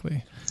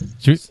 Exactly.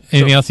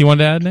 Anything else you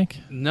wanted to add, Nick?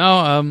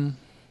 No.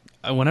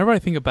 Whenever I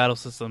think of battle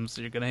systems,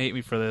 you're gonna hate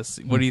me for this.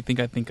 What do you think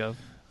I think of?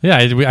 Yeah,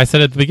 I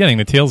said at the beginning,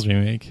 the Tales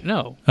remake.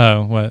 No.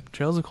 Oh, what?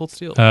 Trails of Cold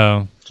Steel.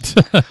 Oh.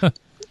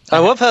 I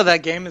love how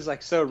that game is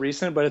like so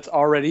recent, but it's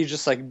already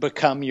just like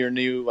become your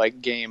new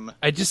like game.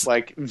 I just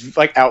like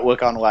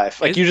outlook on life.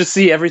 Like you just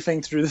see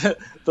everything through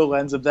the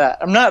lens of that.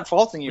 I'm not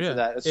faulting you for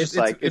that. It's just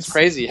it's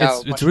crazy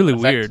how it's really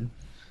weird.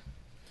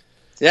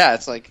 Yeah,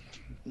 it's like,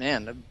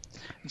 man,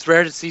 it's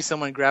rare to see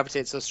someone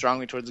gravitate so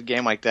strongly towards a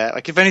game like that.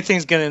 Like if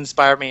anything's going to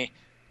inspire me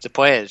to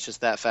play it, it's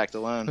just that fact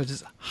alone. It's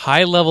just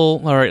high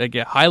level. All right, like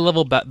the high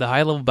level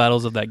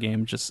battles of that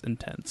game just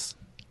intense.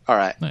 All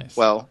right. Nice.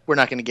 Well, we're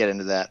not going to get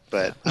into that,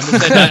 but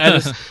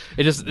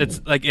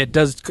it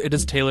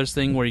does Taylor's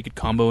thing where you could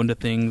combo into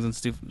things and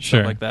stuff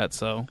like that.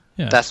 So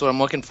yeah, that's what I'm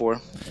looking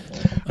for.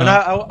 And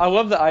I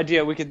love the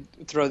idea. We could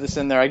throw this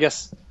in there. I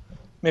guess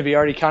maybe you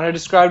already kind of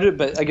described it,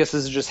 but I guess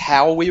this is just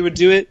how we would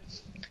do it.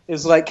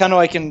 Is like kind of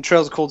like in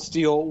Trails of Cold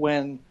Steel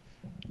when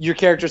your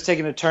character's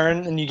taking a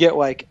turn and you get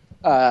like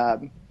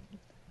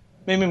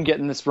maybe I'm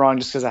getting this wrong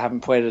just because I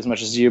haven't played it as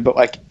much as you, but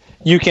like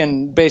you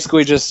can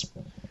basically just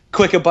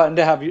click a button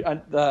to have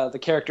the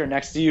character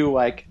next to you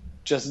like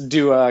just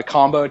do a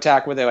combo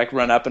attack where they like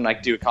run up and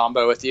like do a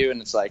combo with you, and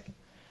it's like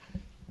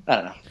I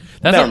don't know.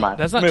 Never mind.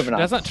 Moving on.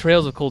 That's not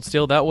Trails of Cold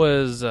Steel. That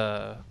was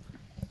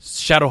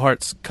Shadow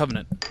Heart's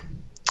Covenant.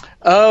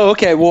 Oh,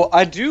 okay. Well,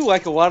 I do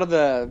like a lot of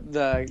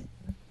the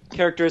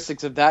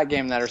characteristics of that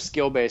game that are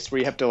skill based, where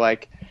you have to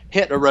like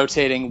hit a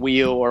rotating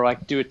wheel or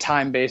like do a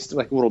time based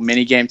like little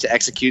mini game to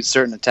execute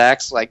certain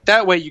attacks. Like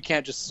that way, you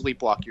can't just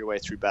sleepwalk your way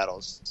through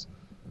battles.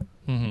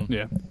 Mm-hmm.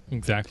 Yeah,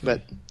 exactly.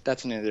 But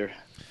that's neither,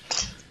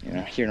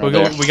 here nor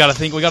there. We gotta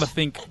think like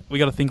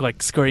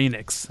Square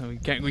Enix. We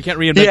can't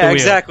reinvent the wheel. Yeah,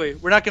 exactly.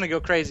 We're not gonna go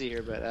crazy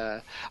here,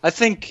 but I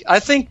think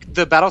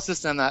the battle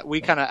system that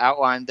we kind of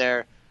outlined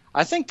there,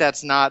 I think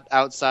that's not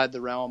outside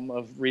the realm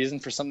of reason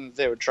for something that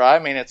they would try. I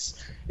mean,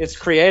 it's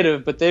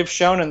creative, but they've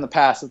shown in the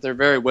past that they're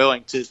very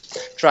willing to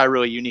try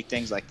really unique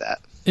things like that.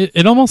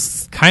 It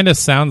almost kind of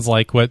sounds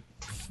like what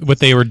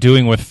they were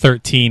doing with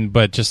 13,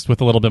 but just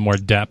with a little bit more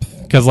depth.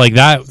 Because like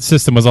that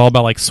system was all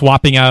about like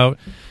swapping out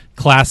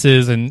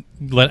classes and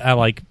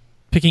like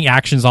picking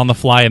actions on the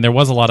fly, and there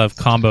was a lot of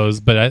combos.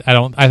 But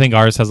I think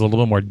ours has a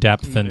little bit more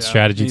depth and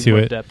strategy to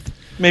it. Depth.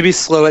 Maybe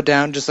slow it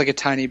down just like a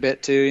tiny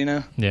bit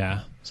too.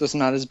 Yeah. So it's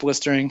not as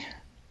blistering.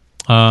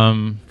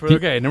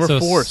 Okay, number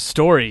 4,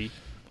 story.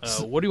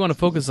 What do you want to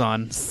focus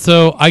on?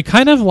 So I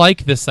kind of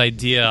like this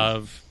idea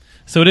of.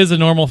 So it is a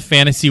normal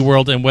fantasy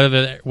world, and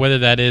whether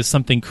that is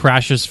something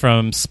crashes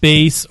from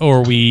space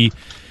or we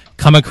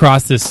come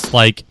across this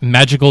like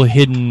magical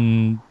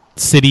hidden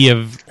city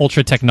of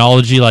ultra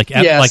technology,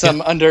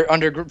 some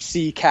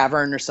undersea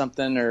cavern or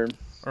something. Or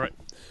all right,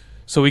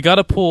 so we got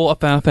to pull a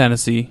Final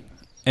Fantasy,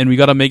 and we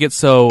got to make it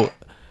so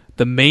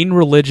the main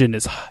religion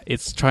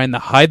it's trying to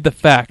hide the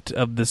fact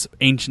of this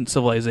ancient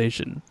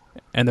civilization,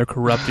 and they're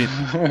corrupting.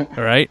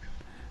 All right.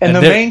 And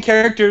the main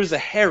character is a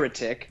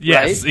heretic,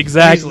 yes, right?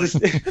 Exactly.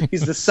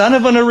 He's the son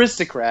of an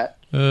aristocrat.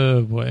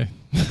 Oh, boy.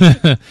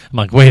 I'm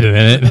like, wait a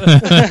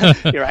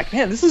minute. You're like,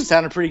 man, this is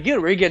sounding pretty good.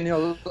 Where are you getting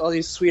all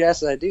these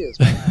sweet-ass ideas?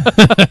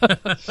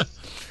 But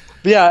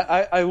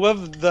yeah, I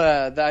love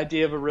the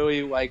idea of a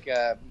really, like,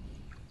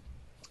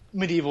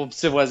 medieval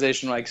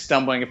civilization, like,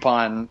 stumbling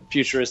upon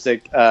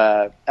futuristic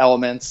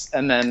elements.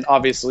 And then,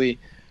 obviously,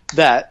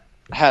 that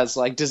has,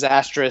 like,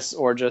 disastrous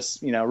or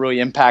just, really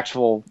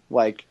impactful,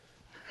 like,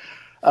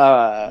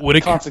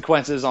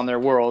 consequences on their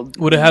world.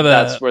 Would it have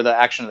that's where the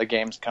action of the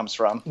games comes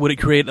from. Would it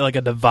create like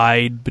a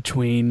divide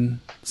between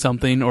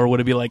something, or would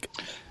it be like,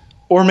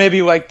 or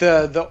maybe like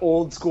the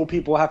old school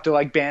people have to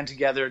like band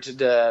together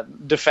to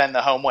defend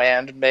the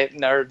homeland?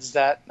 Nerds,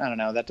 that I don't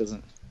know. That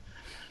doesn't.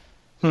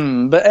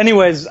 But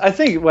anyways, I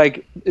think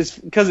like it's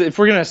because if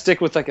we're gonna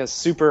stick with like a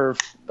super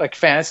like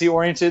fantasy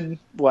oriented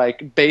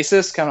like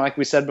basis, kind of like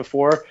we said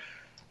before,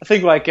 I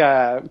think like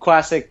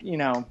classic,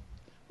 a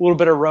little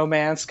bit of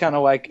romance, kind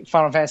of like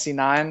Final Fantasy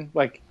IX.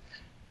 Like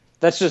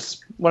that's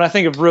just when I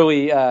think of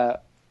really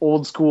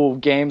old school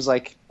games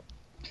like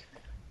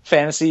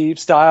fantasy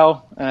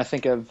style, and I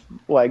think of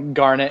like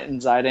Garnet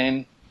and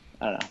Zidane.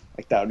 I don't know,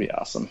 like that would be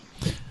awesome.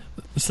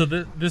 So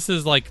this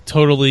is like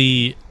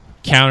totally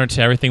counter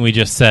to everything we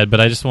just said,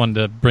 but I just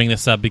wanted to bring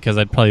this up because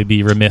I'd probably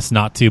be remiss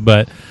not to.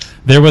 But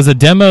there was a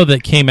demo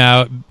that came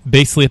out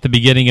basically at the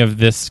beginning of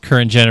this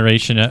current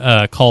generation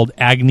called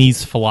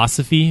Agni's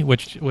Philosophy,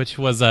 which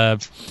was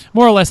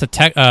more or less a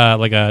tech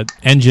like a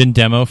engine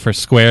demo for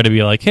Square to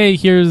be like, hey,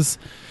 here's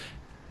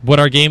what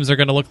our games are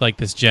going to look like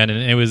this gen,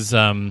 and it was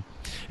kind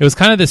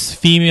of this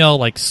female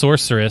like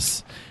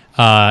sorceress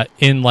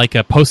in like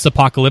a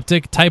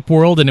post-apocalyptic type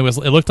world, and it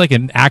looked like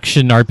an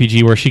action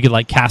RPG where she could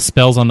like cast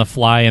spells on the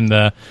fly, and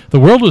the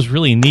world was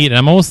really neat. And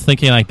I'm almost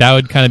thinking like that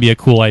would kind of be a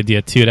cool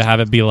idea too, to have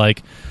it be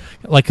like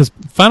because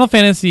Final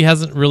Fantasy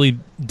hasn't really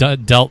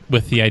dealt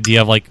with the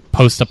idea of like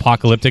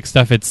post-apocalyptic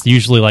stuff. It's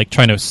usually like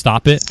trying to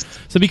stop it. So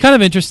it'd be kind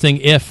of interesting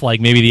if like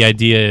maybe the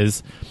idea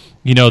is,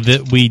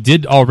 that we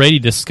did already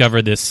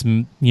discover this,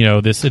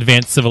 this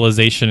advanced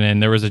civilization,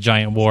 and there was a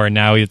giant war, and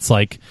now it's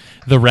like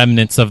the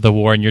remnants of the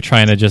war, and you're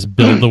trying to just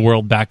build the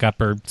world back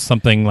up or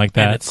something like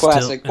that. And it's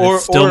classic.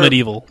 It's still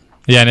medieval.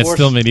 Yeah, and it's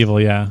still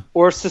medieval, yeah.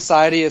 Or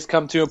society has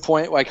come to a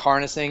point like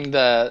harnessing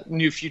the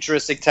new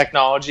futuristic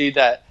technology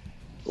that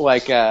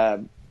like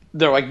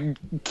they're like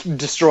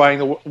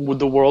destroying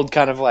the world,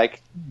 kind of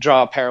like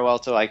draw a parallel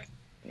to like,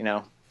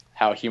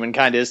 how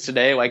humankind is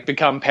today, like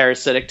become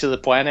parasitic to the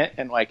planet,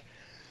 and like,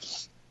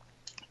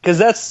 because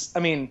that's,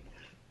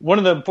 one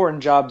of the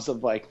important jobs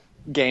of like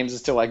games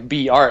is to like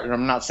be art, and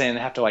I'm not saying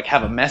they have to like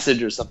have a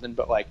message or something,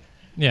 but like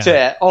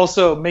to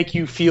also make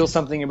you feel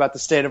something about the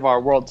state of our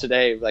world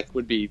today, like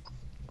would be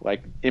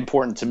like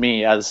important to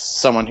me as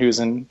someone who's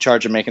in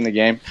charge of making the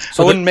game.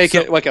 So I wouldn't make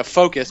it like a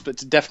focus, but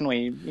to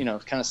definitely,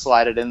 kind of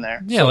slide it in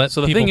there. Yeah. So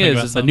the thing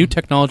is the new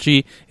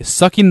technology is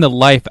sucking the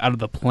life out of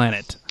the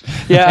planet.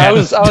 Yeah, I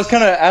was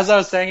kind of, as I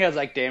was saying it, I was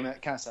like, damn it,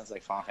 it kind of sounds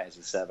like Final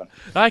Fantasy 7.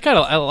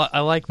 I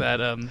like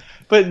that.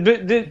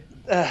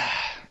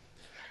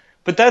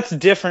 But that's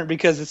different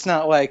because it's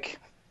not like,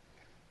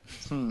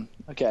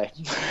 okay,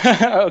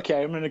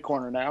 okay, I'm in a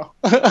corner now.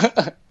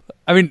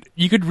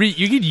 You could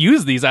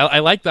use these. I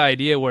like the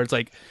idea where it's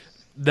like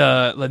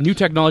the new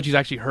technology is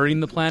actually hurting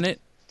the planet,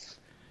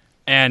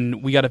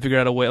 and we got to figure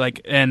out a way.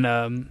 Like, and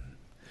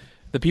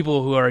the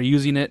people who are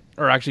using it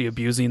are actually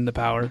abusing the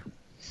power,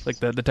 like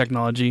the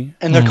technology.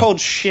 And they're called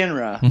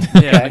Shinra.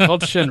 Yeah, they're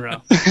called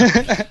Shinra.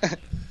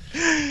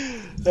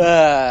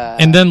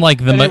 And then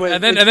like and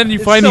then you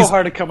find so these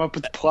hard to come up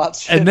with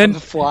plots on the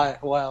fly.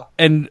 Wow.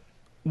 And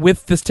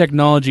with this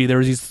technology, there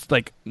was these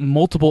like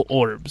multiple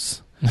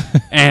orbs.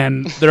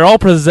 And they're all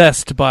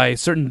possessed by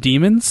certain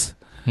demons,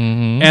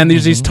 and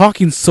there's these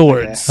talking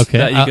swords. Okay,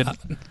 that you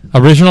could...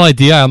 original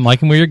idea. I'm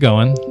liking where you're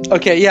going.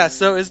 Okay, yeah.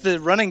 So is the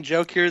running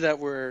joke here that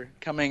we're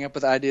coming up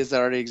with ideas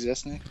that already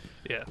exist? Nick?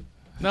 Yeah.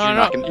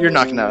 You're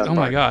knocking that out. Oh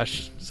my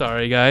gosh!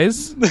 Sorry,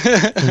 guys.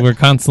 We're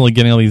constantly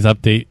getting all these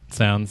update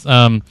sounds.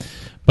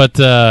 But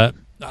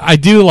I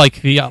do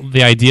like the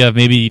idea of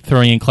maybe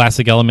throwing in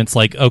classic elements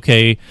like,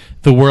 okay,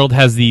 the world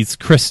has these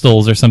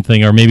crystals or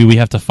something, or maybe we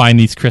have to find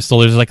these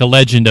crystals. There's like a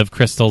legend of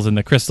crystals, and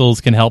the crystals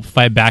can help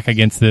fight back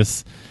against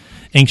this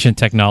ancient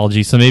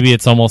technology. So maybe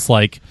it's almost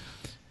like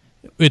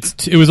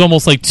it was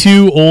almost like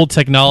two old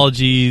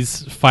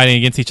technologies fighting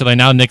against each other.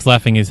 Now Nick's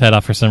laughing his head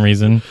off for some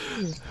reason.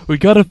 We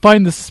gotta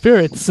find the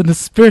spirits, and the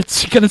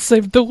spirits are gonna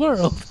save the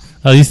world.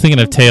 Oh, he's thinking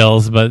of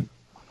Tales, but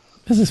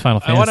this is Final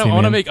Fantasy. I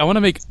want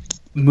to make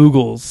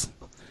Moogles.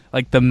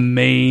 Like the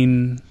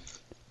main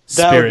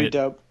spirit. That would be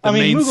dope.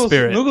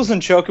 Moogles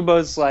and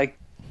Chocobos, like,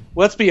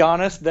 let's be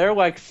honest, they're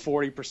like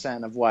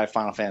 40% of why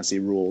Final Fantasy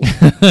rules.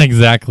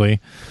 Exactly.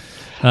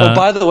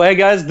 By the way,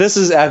 guys, this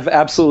is of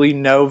absolutely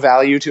no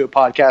value to a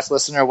podcast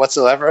listener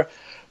whatsoever,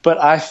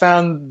 but I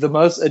found the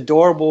most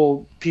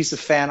adorable piece of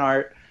fan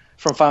art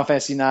from Final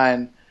Fantasy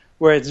IX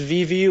where it's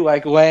Vivi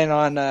like laying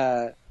on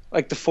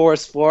like the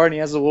forest floor, and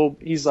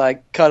he's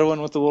like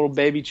cuddling with a little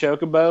baby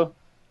Chocobo.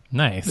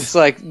 Nice. It's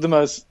like the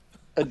most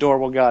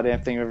adorable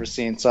goddamn thing I've ever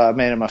seen, so I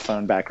made it my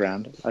phone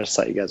background. I just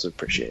thought you guys would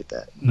appreciate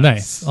that.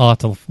 Nice. I'll have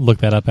to look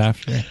that up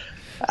after.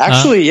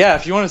 Actually, yeah,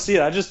 if you want to see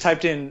it, I just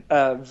typed in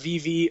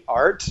VV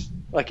art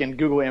like in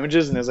Google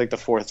Images, and there's like the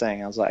fourth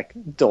thing. I was like,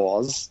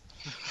 dolls.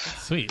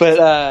 Sweet.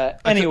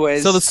 But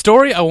anyways, so the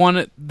story, I want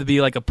it to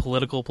be like a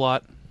political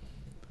plot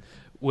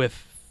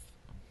with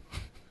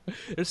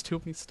there's too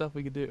many stuff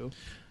we could do.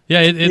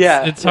 Yeah,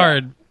 it's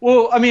hard.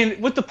 Well,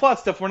 with the plot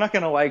stuff, we're not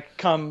going to like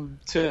come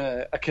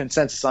to a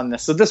consensus on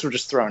this. So this, we're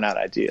just throwing out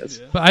ideas.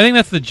 Yeah. But I think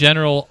that's the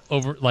general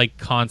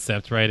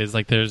concept, right? Is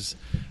like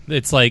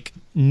it's like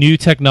new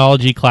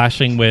technology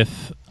clashing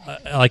with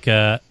like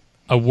a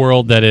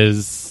world that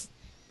is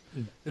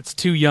it's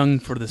too young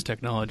for this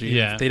technology.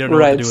 Yeah, they don't know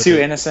what to do with too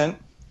it. Innocent.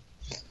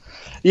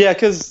 Yeah,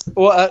 because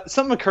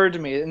something occurred to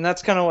me, and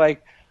that's kind of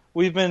like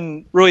we've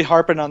been really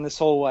harping on this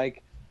whole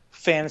like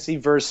fantasy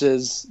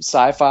versus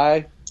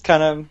sci-fi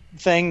kind of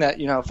thing that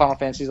Final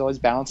Fantasy is always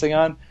balancing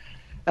on,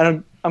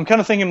 and I'm kind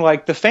of thinking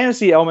like the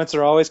fantasy elements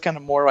are always kind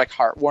of more like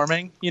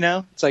heartwarming.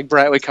 It's like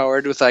brightly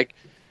colored with like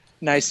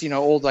nice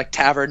old like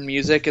tavern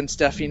music and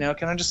stuff. Kind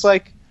of just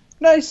like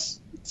nice,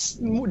 it's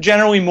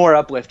generally more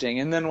uplifting.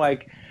 And then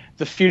like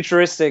the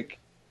futuristic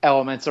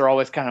elements are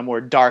always kind of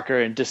more darker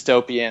and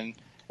dystopian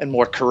and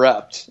more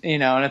corrupt.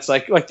 And it's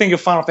like think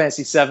of Final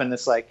Fantasy 7.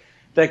 It's like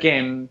that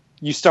game.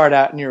 You start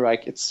out and you're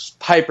like, it's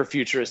hyper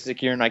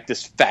futuristic. You're in like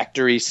this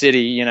factory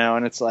city,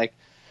 and it's like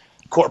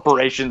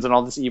corporations and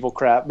all this evil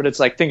crap. But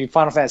it's like thinking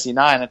Final Fantasy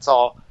IX, it's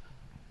all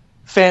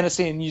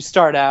fantasy, and you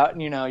start out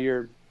and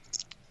you're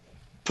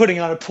putting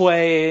on a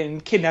play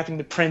and kidnapping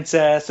the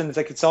princess, and it's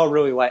like it's all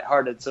really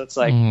lighthearted. So it's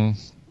like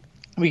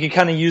we could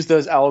kind of use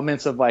those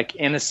elements of like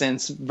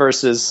innocence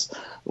versus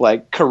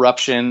like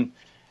corruption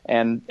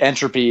and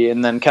entropy,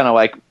 and then kind of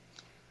like,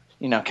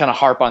 kind of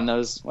harp on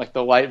those, like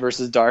the light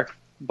versus dark,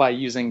 by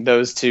using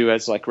those two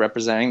as like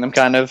representing them,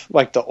 kind of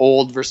like the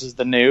old versus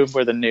the new,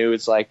 where the new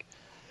is like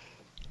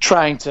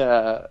trying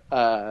to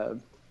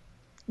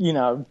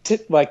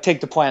like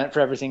take the planet for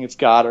everything it's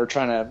got, or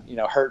trying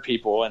to hurt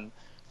people, and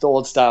the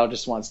old style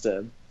just wants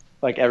to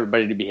like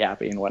everybody to be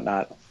happy and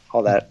whatnot,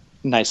 all that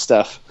nice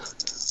stuff.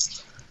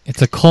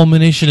 It's a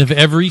culmination of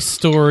every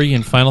story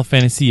in Final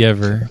Fantasy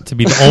ever to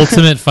be the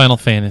ultimate Final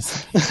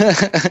Fantasy. This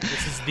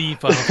is the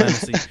Final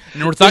Fantasy.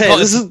 And we're not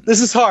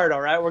this is hard,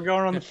 all right? We're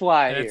going on the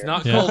fly here. It's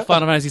not called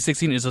Final Fantasy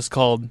 16. It's just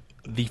called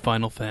the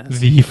Final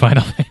Fantasy. The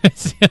Final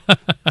Fantasy.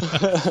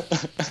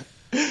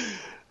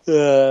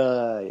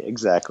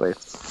 Exactly.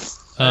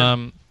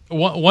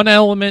 One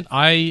element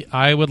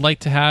I would like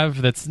to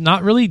have that's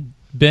not really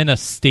been a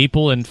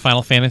staple in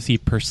Final Fantasy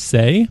per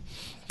se,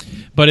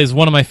 but is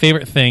one of my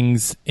favorite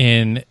things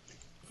in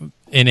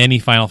any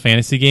Final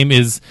Fantasy game,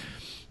 is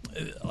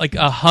like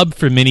a hub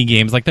for mini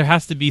games. Like there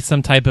has to be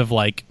some type of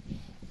like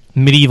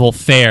medieval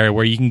fair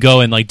where you can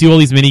go and like do all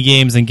these mini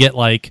games and get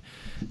like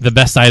the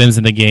best items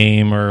in the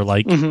game, or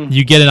like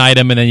you get an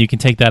item and then you can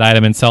take that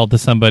item and sell it to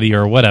somebody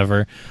or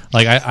whatever.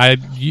 Like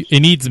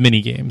it needs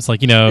mini games.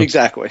 Like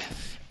exactly.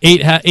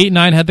 8,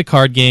 9 had the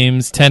card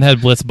games, 10 had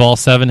Blitzball,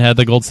 7 had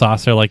the Gold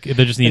Saucer. Like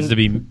there just needs to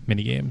be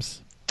mini games.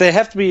 They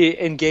have to be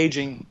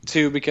engaging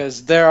too,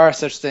 because there are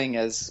such thing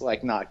as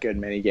like not good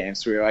mini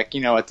games where you're like,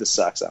 what, this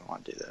sucks, I don't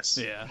want to do this.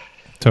 Yeah,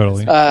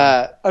 totally.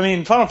 I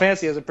mean, Final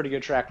Fantasy has a pretty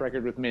good track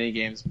record with mini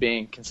games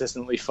being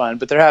consistently fun,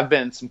 but there have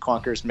been some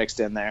clunkers mixed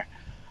in there.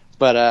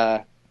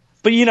 But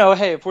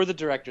hey, if we're the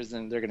directors,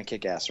 then they're gonna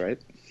kick ass, right?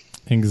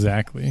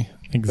 Exactly.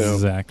 So,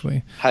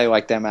 how you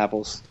like them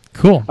apples?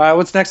 Cool. All right,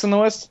 what's next on the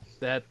list?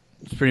 that's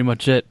pretty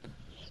much it.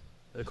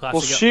 The classic.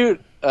 Well, shoot.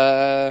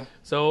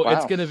 So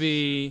it's gonna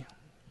be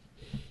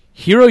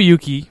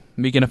Hiroyuki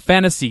making a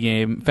fantasy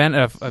game,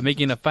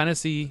 making a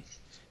fantasy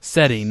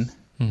setting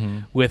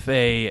with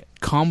a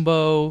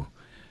combo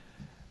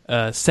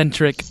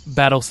centric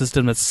battle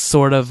system that's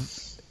sort of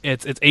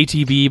it's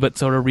ATB but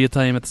sort of real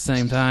time at the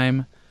same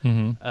time.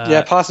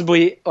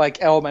 Possibly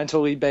like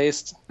elementally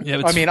based.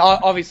 Yeah, I mean,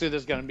 obviously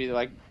there's going to be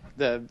like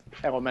the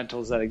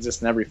elementals that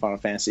exist in every Final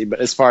Fantasy, but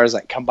as far as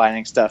like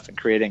combining stuff and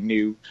creating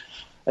new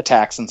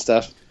attacks and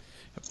stuff.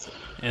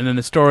 And then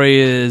the story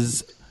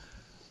is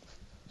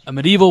a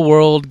medieval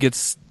world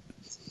gets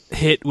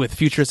hit with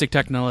futuristic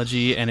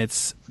technology, and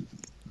it's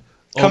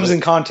comes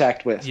in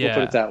contact with. We'll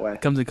put it that way.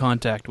 Comes in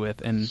contact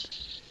with, and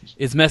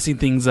is messing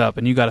things up,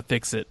 and you got to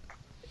fix it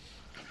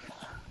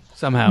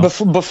somehow.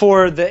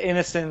 Before the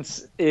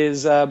innocence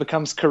is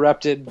becomes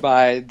corrupted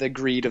by the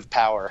greed of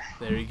power.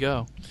 There you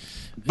go.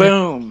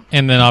 Boom.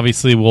 And then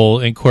obviously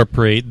we'll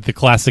incorporate the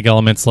classic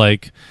elements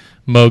like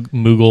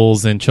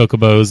Moogles and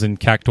Chocobos and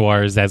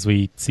Cactuars as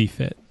we see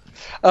fit.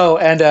 Oh,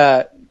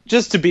 and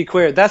just to be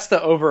clear, that's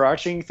the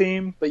overarching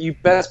theme, but you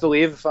best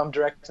believe if I'm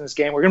directing this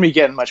game, we're going to be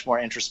getting much more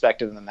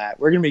introspective than that.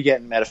 We're going to be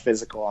getting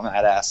metaphysical on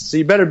that ass. So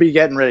you better be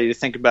getting ready to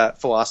think about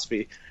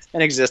philosophy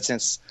and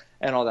existence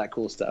and all that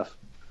cool stuff.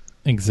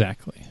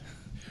 Exactly.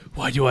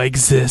 Why do I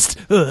exist?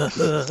 Cool.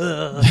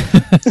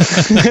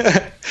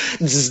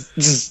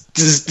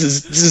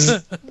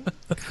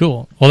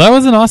 Well, that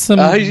was an awesome...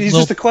 he's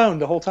just a clone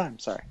the whole time.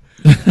 Sorry.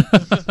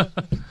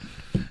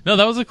 No,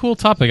 that was a cool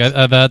topic.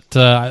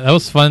 That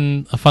was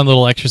fun. A fun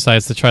little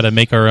exercise to try to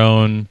make our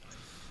own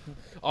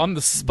on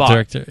the spot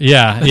director.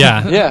 Yeah.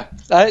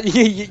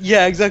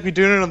 Yeah, exactly.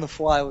 Doing it on the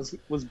fly was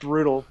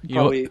brutal.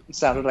 Probably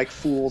sounded like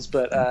fools,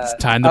 but I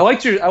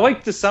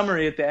liked the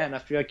summary at the end. I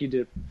feel like you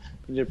did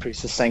a pretty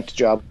succinct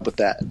job with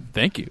that.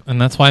 Thank you.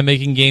 And that's why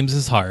making games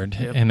is hard,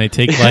 and they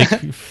take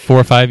like 4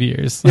 or 5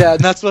 years. Yeah, and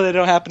that's why they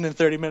don't happen in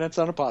 30 minutes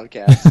on a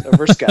podcast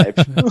over Skype.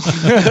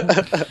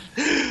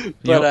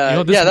 But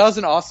that was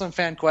an awesome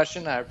fan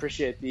question. I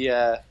appreciate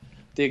the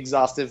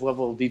exhaustive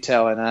level of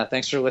detail, and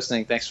thanks for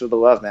listening. Thanks for the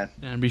love, man.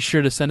 And be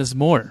sure to send us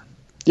more.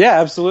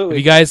 Yeah,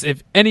 absolutely.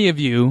 If any of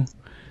you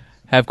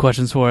have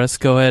questions for us,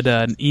 go ahead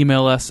and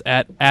email us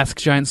at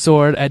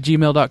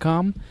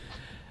askgiantsword@gmail.com.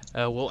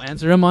 We'll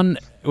answer them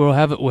we'll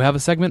have a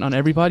segment on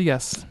every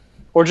podcast.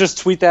 Or just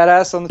tweet that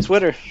ass on the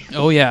Twitter.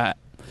 Oh yeah.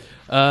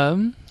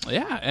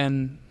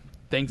 And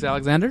thanks,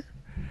 Alexander.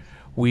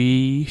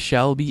 We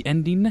shall be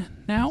ending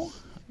now.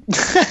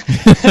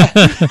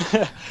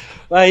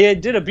 Well, he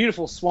did a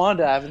beautiful swan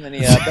dive, and then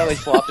he belly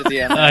flopped at the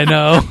end. I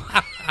know.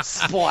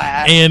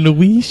 Splash. And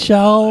we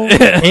shall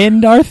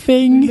end our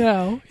thing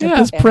now. At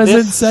this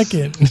present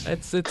second.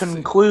 It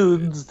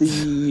concludes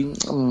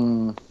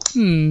the...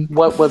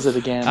 what was it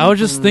again? I was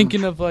just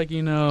thinking of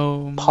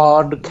podcast.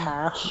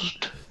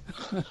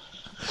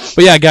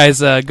 But yeah, guys,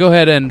 go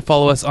ahead and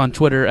follow us on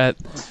Twitter at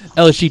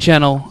LSG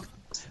Channel.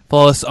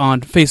 Follow us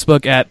on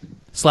Facebook at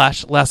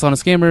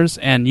 /LastHonestGamers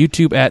and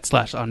YouTube at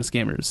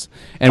 /HonestGamers.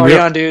 And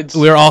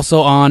we're also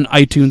on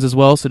iTunes as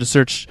well, so just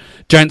search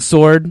Giant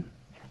Sword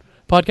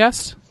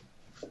Podcast,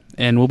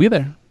 and we'll be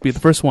there. Be the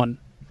first one.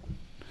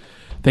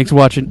 Thanks for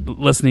watching,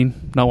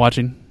 listening, not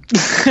watching.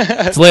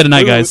 It's late at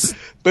night, guys.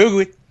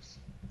 Boogly.